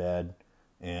go to bed,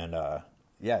 and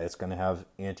yeah, it's going to have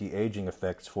anti-aging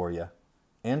effects for you,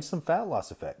 and some fat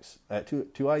loss effects.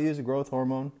 2 IUs of growth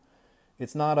hormone,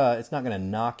 it's not going to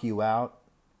knock you out,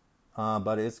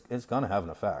 but it's going to have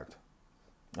an effect.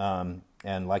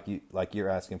 And like you're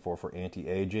asking for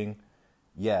anti-aging,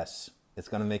 yes, it's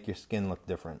going to make your skin look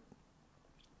different.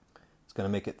 It's going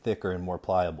to make it thicker and more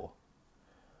pliable.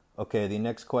 Okay, the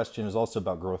next question is also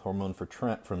about growth hormone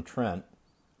from Trent.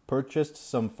 Purchased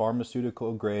some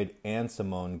pharmaceutical grade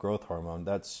Ansimone growth hormone.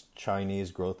 That's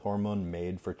Chinese growth hormone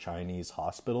made for Chinese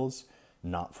hospitals,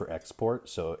 not for export.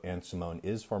 So Ansimone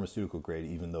is pharmaceutical grade,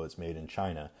 even though it's made in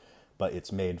China, but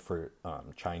it's made for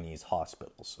Chinese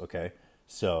hospitals. Okay,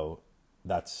 so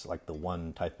that's like the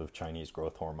one type of Chinese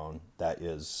growth hormone that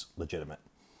is legitimate.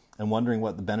 And wondering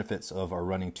what the benefits of our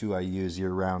running 2 IUs year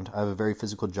round. I have a very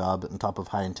physical job on top of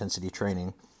high intensity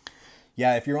training.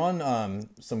 Yeah, if you're on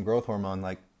some growth hormone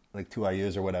like 2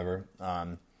 IUs or whatever,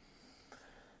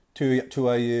 2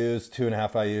 IUs,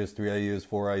 2.5 IUs, 3 IUs,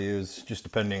 4 IUs, just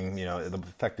depending, the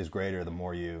effect is greater the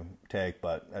more you take,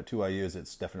 but at 2 IUs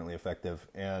it's definitely effective.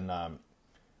 And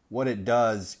what it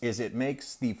does is it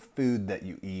makes the food that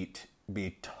you eat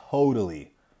be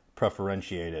totally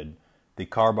preferentiated, the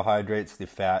carbohydrates, the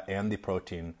fat, and the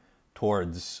protein,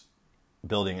 towards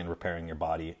building and repairing your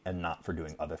body, and not for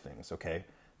doing other things, okay?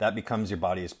 That becomes your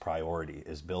body's priority,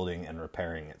 is building and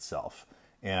repairing itself.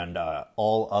 And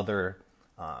all other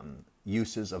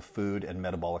uses of food and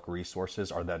metabolic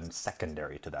resources are then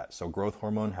secondary to that. So growth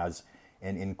hormone has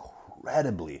an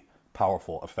incredibly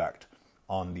powerful effect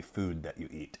on the food that you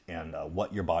eat and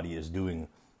what your body is doing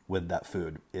with that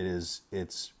food.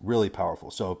 It's really powerful.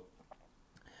 So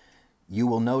you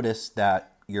will notice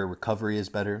that your recovery is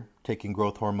better taking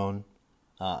growth hormone.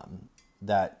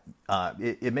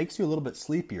 It makes you a little bit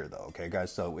sleepier though, okay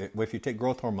guys? So if you take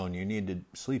growth hormone, you need to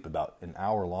sleep about an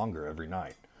hour longer every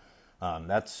night.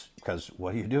 That's because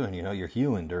what are you doing? You're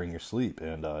healing during your sleep,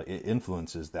 and it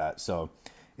influences that. So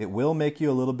it will make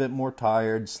you a little bit more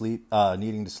tired,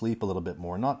 needing to sleep a little bit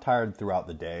more. Not tired throughout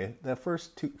the day. The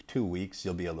first two weeks,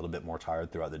 you'll be a little bit more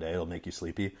tired throughout the day. It'll make you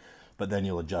sleepy, but then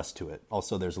you'll adjust to it.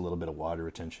 Also, there's a little bit of water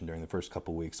retention during the first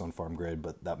couple weeks on farm grade,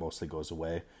 but that mostly goes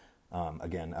away.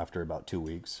 Again, after about 2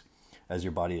 weeks, as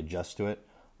your body adjusts to it.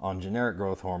 On generic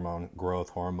growth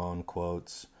hormone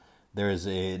quotes, there is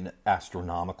an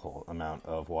astronomical amount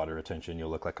of water retention. You'll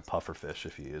look like a puffer fish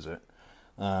if you use it.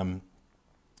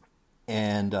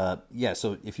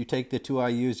 So if you take the 2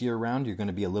 IUs year round, you're going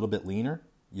to be a little bit leaner.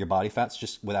 Your body fat's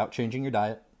just, without changing your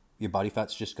diet, your body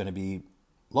fat's just going to be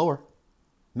lower.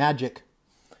 Magic.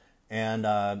 And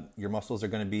your muscles are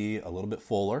going to be a little bit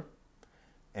fuller.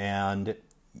 And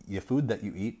your food that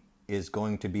you eat is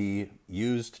going to be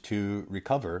used to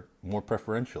recover more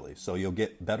preferentially. So you'll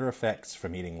get better effects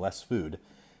from eating less food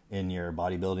in your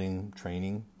bodybuilding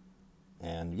training.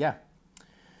 And yeah.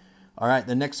 All right,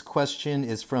 the next question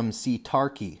is from C.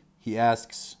 Tarky. He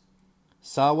asks,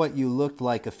 saw what you looked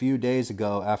like a few days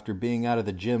ago after being out of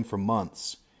the gym for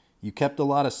months. You kept a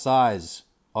lot of size.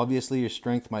 Obviously, your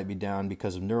strength might be down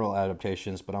because of neural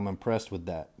adaptations, but I'm impressed with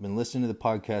that. Been listening to the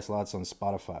podcast lots on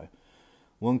Spotify.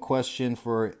 One question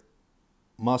for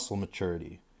muscle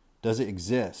maturity. Does it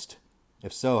exist?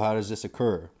 If so, how does this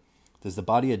occur? Does the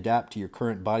body adapt to your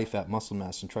current body fat muscle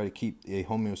mass and try to keep a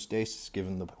homeostasis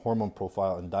given the hormone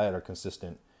profile and diet are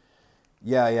consistent?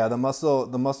 Yeah, the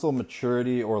muscle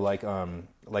maturity, or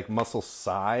like muscle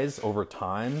size over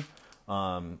time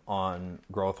on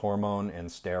growth hormone and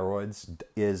steroids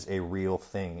is a real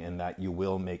thing, in that you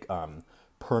will make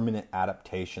permanent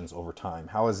adaptations over time.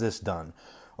 How is this done?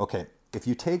 Okay, if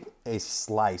you take a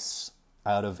slice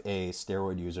out of a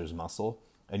steroid user's muscle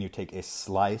and you take a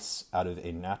slice out of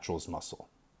a natural's muscle,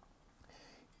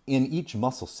 in each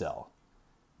muscle cell,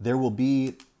 there will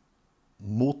be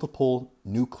multiple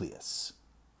nucleus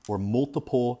or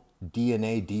multiple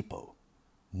DNA depot,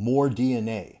 more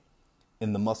DNA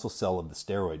in the muscle cell of the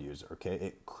steroid user,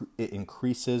 okay? It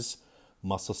increases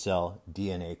muscle cell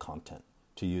DNA content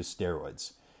to use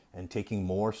steroids. And taking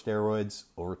more steroids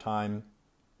over time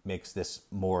makes this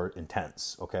more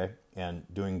intense, okay? And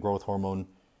doing growth hormone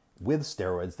with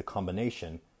steroids, the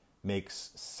combination,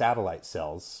 makes satellite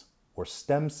cells or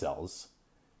stem cells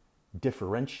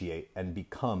differentiate and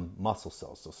become muscle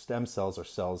cells. So stem cells are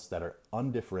cells that are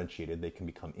undifferentiated. They can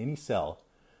become any cell,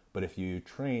 but if you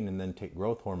train and then take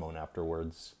growth hormone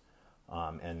afterwards,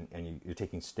 and you're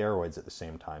taking steroids at the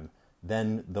same time,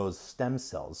 then those stem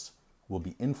cells will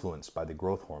be influenced by the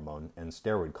growth hormone and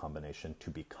steroid combination to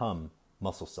become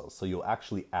muscle cells. So you'll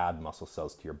actually add muscle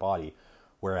cells to your body.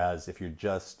 Whereas if you're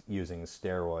just using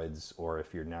steroids or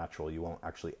if you're natural, you won't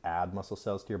actually add muscle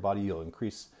cells to your body. You'll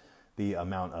increase the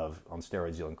amount of, on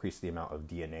steroids, you'll increase the amount of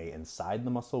DNA inside the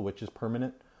muscle, which is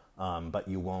permanent, but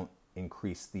you won't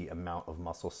increase the amount of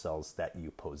muscle cells that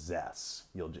you possess.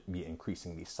 You'll be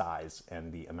increasing the size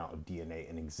and the amount of DNA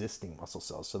in existing muscle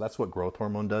cells. So that's what growth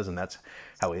hormone does, and that's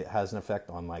how it has an effect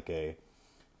on like a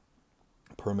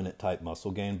permanent type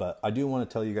muscle gain. But I do want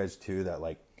to tell you guys too that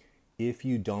like if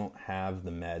you don't have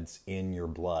the meds in your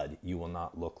blood, you will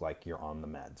not look like you're on the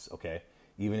meds, okay?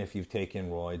 Even if you've taken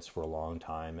roids for a long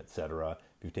time, etc.,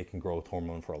 if you've taken growth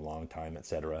hormone for a long time,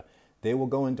 etc., they will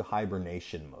go into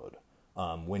hibernation mode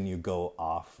when you go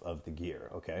off of the gear,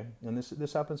 okay? And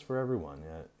this happens for everyone.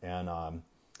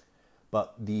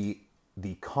 But the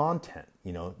content,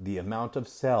 you know, the amount of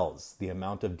cells, the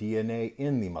amount of DNA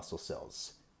in the muscle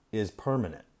cells is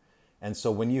permanent. And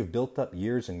so when you've built up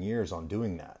years and years on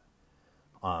doing that,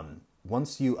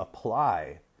 once you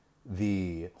apply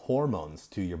the hormones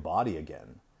to your body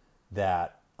again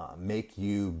that make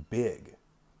you big,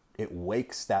 it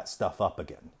wakes that stuff up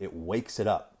again. It wakes it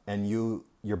up, and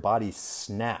your body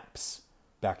snaps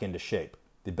back into shape.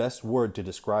 The best word to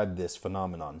describe this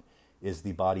phenomenon is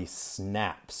the body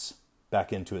snaps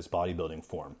back into its bodybuilding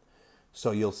form.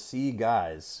 So you'll see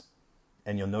guys,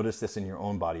 and you'll notice this in your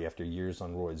own body after years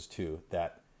on roids too,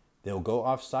 that they'll go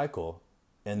off cycle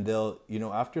and they'll, you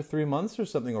know, after 3 months or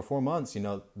something, or 4 months, you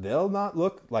know, they'll not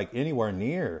look like anywhere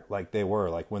near like they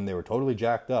were, like when they were totally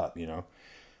jacked up, you know,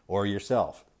 or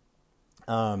yourself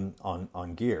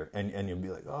on gear. And you'll be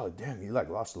like, oh, damn, you like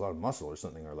lost a lot of muscle or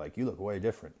something, or like you look way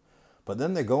different. But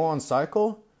then they go on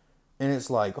cycle and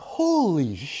it's like,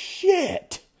 holy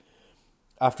shit.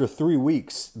 After 3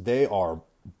 weeks, they are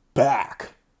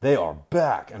back. They are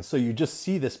back. And so you just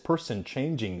see this person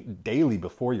changing daily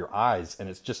before your eyes. And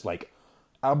it's just like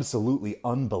absolutely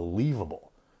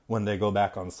unbelievable when they go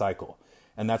back on cycle.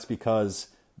 And that's because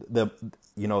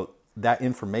that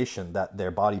information that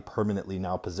their body permanently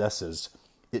now possesses,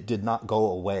 it did not go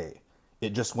away.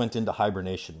 It just went into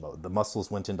hibernation mode. The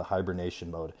muscles went into hibernation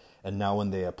mode. And now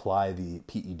when they apply the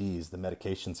PEDs, the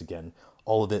medications again,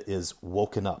 all of it is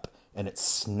woken up and it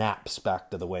snaps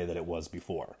back to the way that it was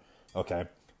before. Okay.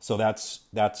 So that's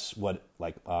what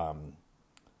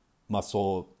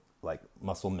muscle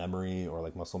memory or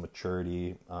like muscle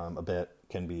maturity a bit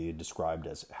can be described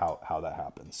as how that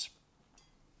happens.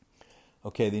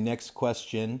 Okay, the next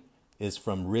question is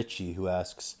from Richie, who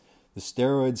asks, the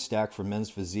steroids stack for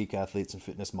men's physique athletes and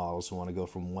fitness models who want to go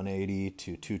from 180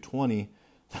 to 220.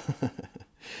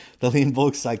 The lean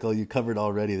bulk cycle, you covered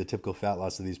already the typical fat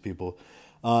loss of these people.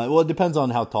 Well, it depends on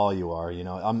how tall you are. You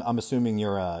know, I'm assuming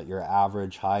your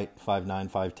average height, 5'9",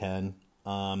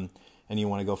 5'10", and you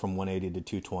want to go from 180 to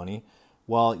 220.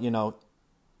 Well, you know,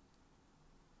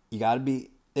 you got to be.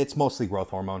 It's mostly growth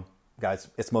hormone, guys.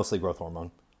 It's mostly growth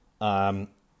hormone.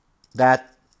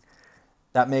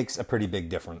 That makes a pretty big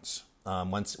difference.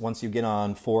 Once you get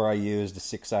on 4 IUs to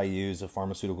 6 IUs of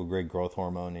pharmaceutical grade growth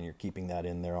hormone, and you're keeping that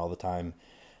in there all the time,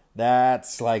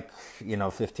 that's like, you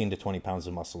know, 15 to 20 pounds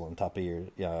of muscle on top of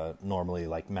your normally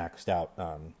like maxed out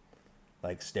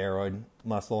like steroid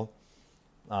muscle.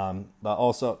 But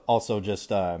also just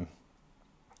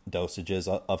dosages,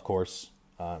 of course.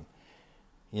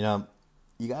 You know,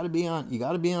 you gotta be on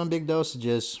big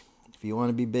dosages if you want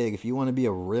to be big. If you want to be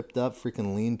a ripped up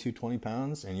freaking lean 220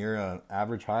 pounds and you're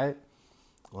average height,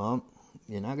 well,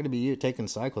 you're not going to be taking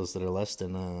cycles that are less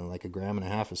than like 1.5 grams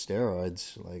of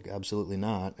steroids. Like, absolutely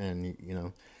not. And, you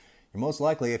know, you're most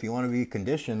likely, if you want to be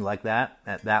conditioned like that,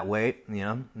 at that weight, you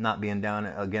know, not being down,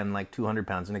 again, like 200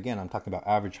 pounds. And again, I'm talking about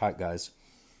average height guys.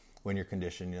 When you're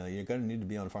conditioned, you know, you're going to need to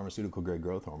be on pharmaceutical grade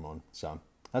growth hormone. So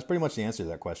that's pretty much the answer to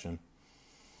that question.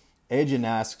 Agent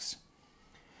asks,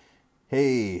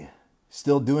 hey,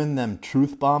 still doing them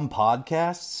Truth Bomb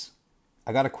podcasts?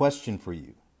 I got a question for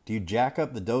you. Do you jack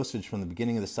up the dosage from the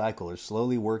beginning of the cycle or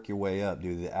slowly work your way up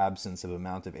due to the absence of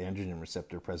amount of androgen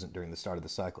receptor present during the start of the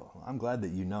cycle? Well, I'm glad that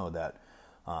you know that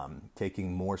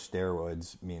taking more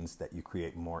steroids means that you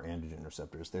create more androgen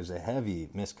receptors. There's a heavy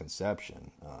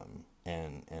misconception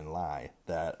and lie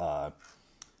that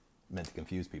meant to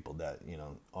confuse people that, you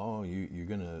know, oh, you're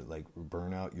going to like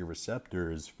burn out your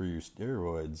receptors for your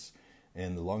steroids.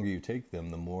 And the longer you take them,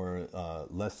 the more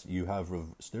less you have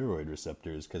steroid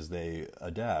receptors because they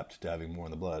adapt to having more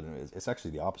in the blood. And it's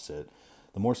actually the opposite.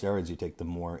 The more steroids you take, the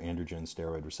more androgen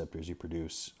steroid receptors you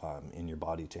produce in your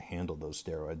body to handle those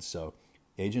steroids. So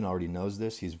Agent already knows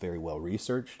this. He's very well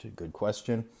researched. Good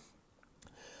question.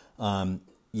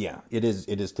 Yeah, it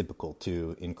is typical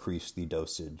to increase the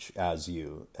dosage as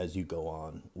you go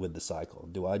on with the cycle.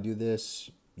 Do I do this?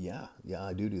 Yeah,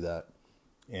 I do that,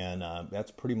 and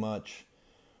that's pretty much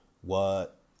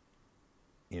what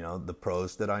the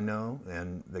pros that I know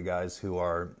and the guys who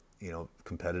are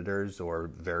competitors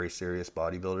or very serious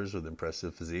bodybuilders with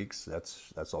impressive physiques.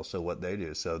 That's also what they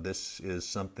do. So this is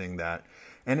something that,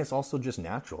 and it's also just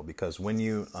natural because when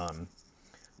you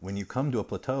come to a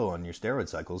plateau on your steroid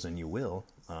cycles, and you will,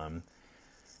 and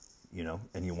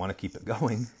you want to keep it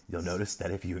going, you'll notice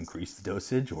that if you increase the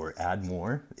dosage or add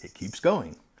more, it keeps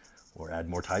going, or add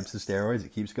more types of steroids,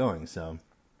 it keeps going. So,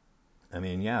 I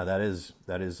mean, yeah, that is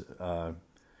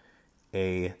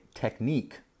a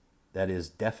technique that is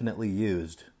definitely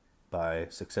used by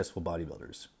successful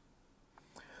bodybuilders.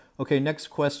 Okay, next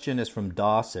question is from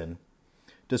Dawson.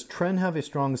 Does tren have a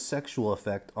strong sexual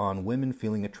effect on women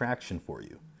feeling attraction for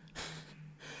you?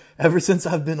 Ever since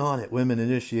I've been on it, women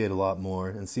initiate a lot more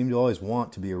and seem to always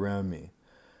want to be around me.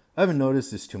 I haven't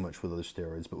noticed this too much with other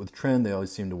steroids, but with tren, they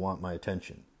always seem to want my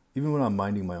attention, even when I'm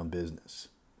minding my own business.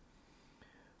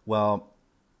 Well,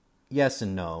 yes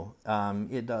and no.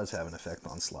 It does have an effect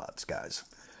on sluts, guys.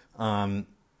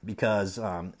 Because,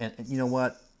 and you know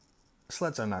what?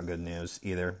 Sluts are not good news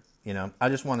either. I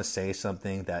just want to say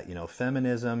something that,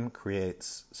 feminism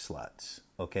creates sluts,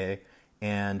 okay?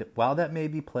 And while that may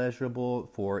be pleasurable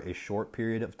for a short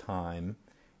period of time,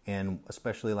 and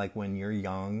especially like when you're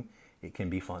young, it can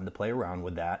be fun to play around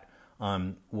with that.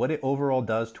 What it overall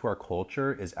does to our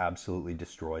culture is absolutely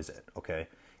destroys it, okay?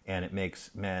 And it makes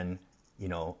men,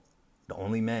 the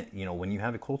only men, when you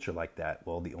have a culture like that,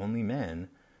 well, the only men,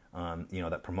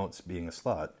 that promotes being a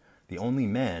slut, the only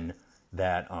men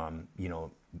that,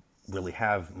 really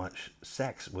have much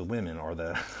sex with women are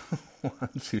the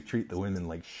ones who treat the women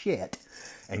like shit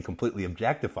and completely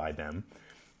objectify them,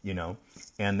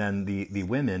 and then the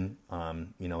women,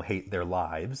 hate their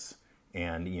lives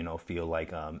and, feel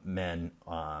like men,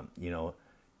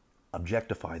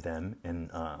 objectify them and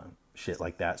shit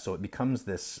like that. So it becomes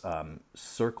this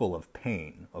circle of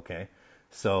pain, okay?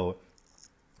 So,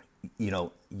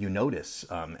 you notice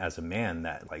as a man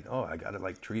that like, oh, I gotta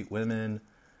like treat women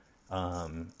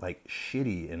like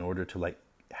shitty in order to like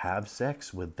have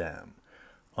sex with them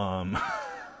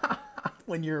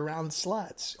when you're around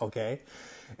sluts, okay?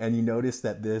 And you notice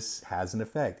that this has an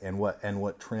effect, and what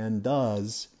tren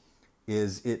does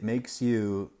is it makes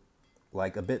you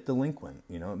like a bit delinquent.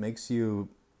 It makes you,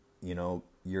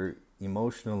 you're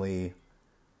emotionally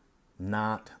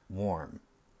not warm,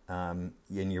 and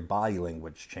your body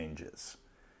language changes,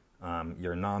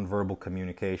 your nonverbal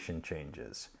communication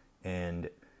changes, and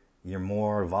you're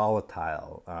more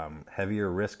volatile, heavier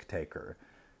risk taker.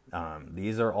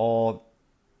 These are all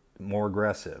more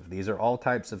aggressive. These are all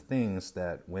types of things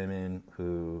that women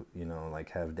who, like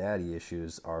have daddy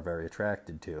issues are very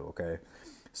attracted to, okay?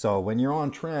 So when you're on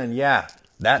tren, yeah,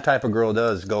 that type of girl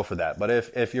does go for that. But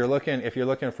if you're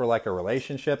looking for like a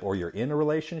relationship, or you're in a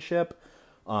relationship,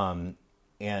 and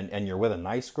you're with a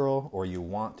nice girl, or you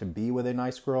want to be with a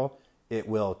nice girl, it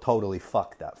will totally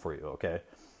fuck that for you, okay?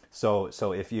 So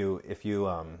if you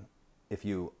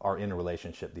are in a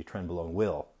relationship, the trenbolone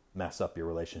will mess up your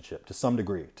relationship to some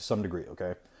degree,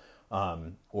 okay?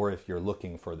 Or if you're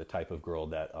looking for the type of girl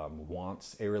that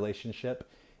wants a relationship,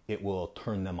 it will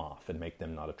turn them off and make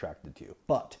them not attracted to you.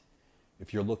 But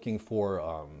if you're looking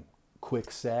for quick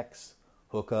sex,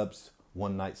 hookups,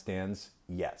 one night stands,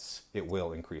 yes, it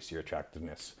will increase your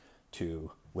attractiveness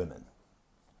to women.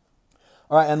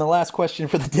 All right, and the last question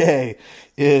for the day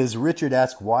is Richard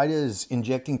asks, why does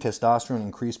injecting testosterone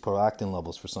increase prolactin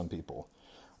levels for some people?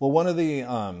 Well, one of the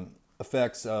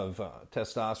effects of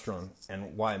testosterone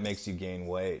and why it makes you gain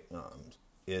weight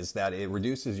is that it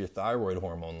reduces your thyroid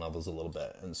hormone levels a little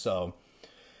bit. And so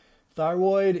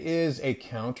thyroid is a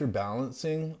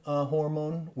counterbalancing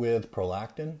hormone with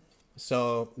prolactin.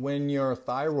 So when your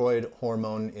thyroid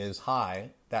hormone is high,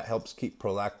 that helps keep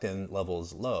prolactin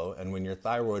levels low. And when your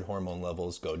thyroid hormone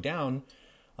levels go down,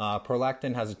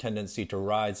 prolactin has a tendency to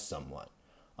rise somewhat.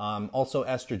 Also,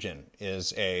 estrogen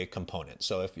is a component.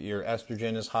 So if your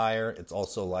estrogen is higher, it's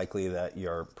also likely that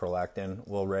your prolactin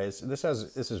will raise. This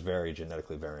is very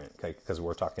genetically variant, okay? Because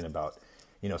we're talking about,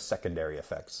 secondary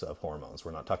effects of hormones.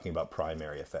 We're not talking about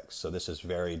primary effects. So this is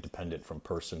very dependent from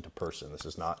person to person. This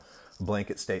is not a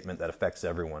blanket statement that affects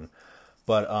everyone.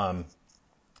 But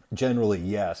generally,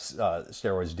 yes,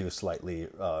 steroids do slightly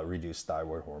reduce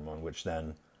thyroid hormone, which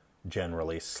then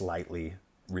generally slightly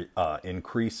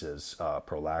increases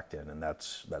prolactin, and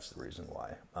that's the reason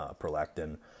why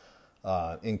prolactin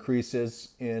increases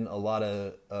in a lot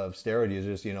of steroid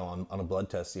users, on a blood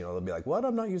test, they'll be like, what,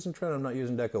 I'm not using tren, I'm not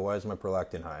using deca, why is my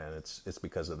prolactin high? And it's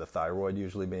because of the thyroid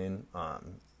usually being,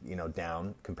 down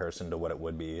in comparison to what it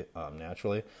would be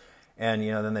naturally. And,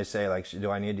 then they say, like, do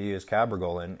I need to use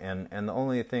cabergoline? And the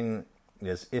only thing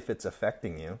is if it's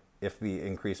affecting you, if the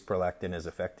increased prolactin is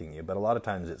affecting you, but a lot of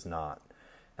times it's not.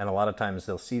 And a lot of times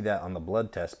they'll see that on the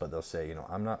blood test, but they'll say,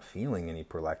 I'm not feeling any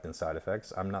prolactin side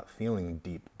effects. I'm not feeling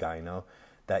deep gyno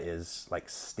that is like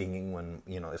stinging when,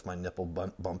 if my nipple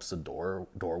bumps a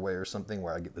doorway or something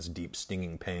where I get this deep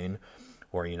stinging pain.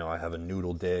 Or, I have a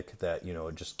noodle dick that,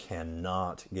 it just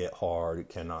cannot get hard, it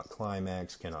cannot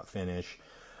climax, cannot finish.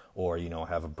 Or,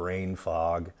 have a brain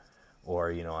fog.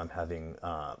 Or, I'm having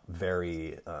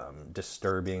very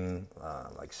disturbing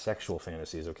like sexual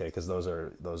fantasies, okay? Because those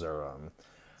are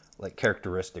like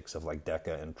characteristics of like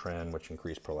DECA and tren, which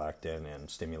increase prolactin and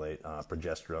stimulate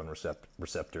progesterone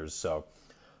receptors. So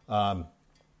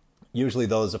usually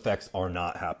those effects are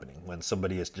not happening. When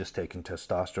somebody is just taking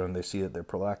testosterone, they see that their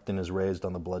prolactin is raised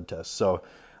on the blood test. So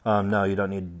no, you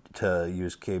don't need to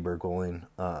use cabergoline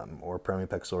or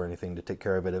pramipexole or anything to take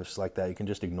care of it. If it's like that, you can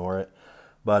just ignore it.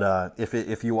 But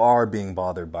if you are being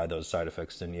bothered by those side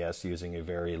effects, then yes, using a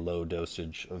very low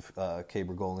dosage of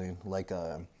cabergoline, like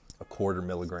a 1/4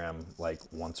 milligram, like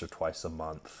once or twice a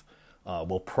month,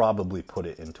 will probably put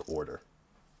it into order.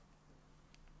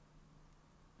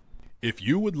 If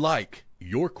you would like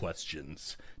your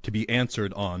questions to be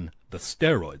answered on the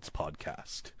Steroids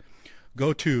Podcast,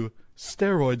 go to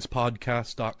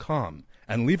steroidspodcast.com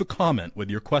and leave a comment with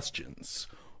your questions,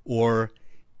 or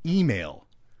email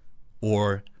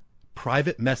or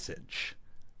private message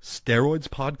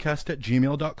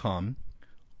steroidspodcast@gmail.com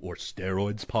or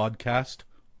steroidspodcast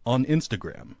on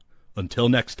Instagram. Until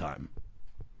next time.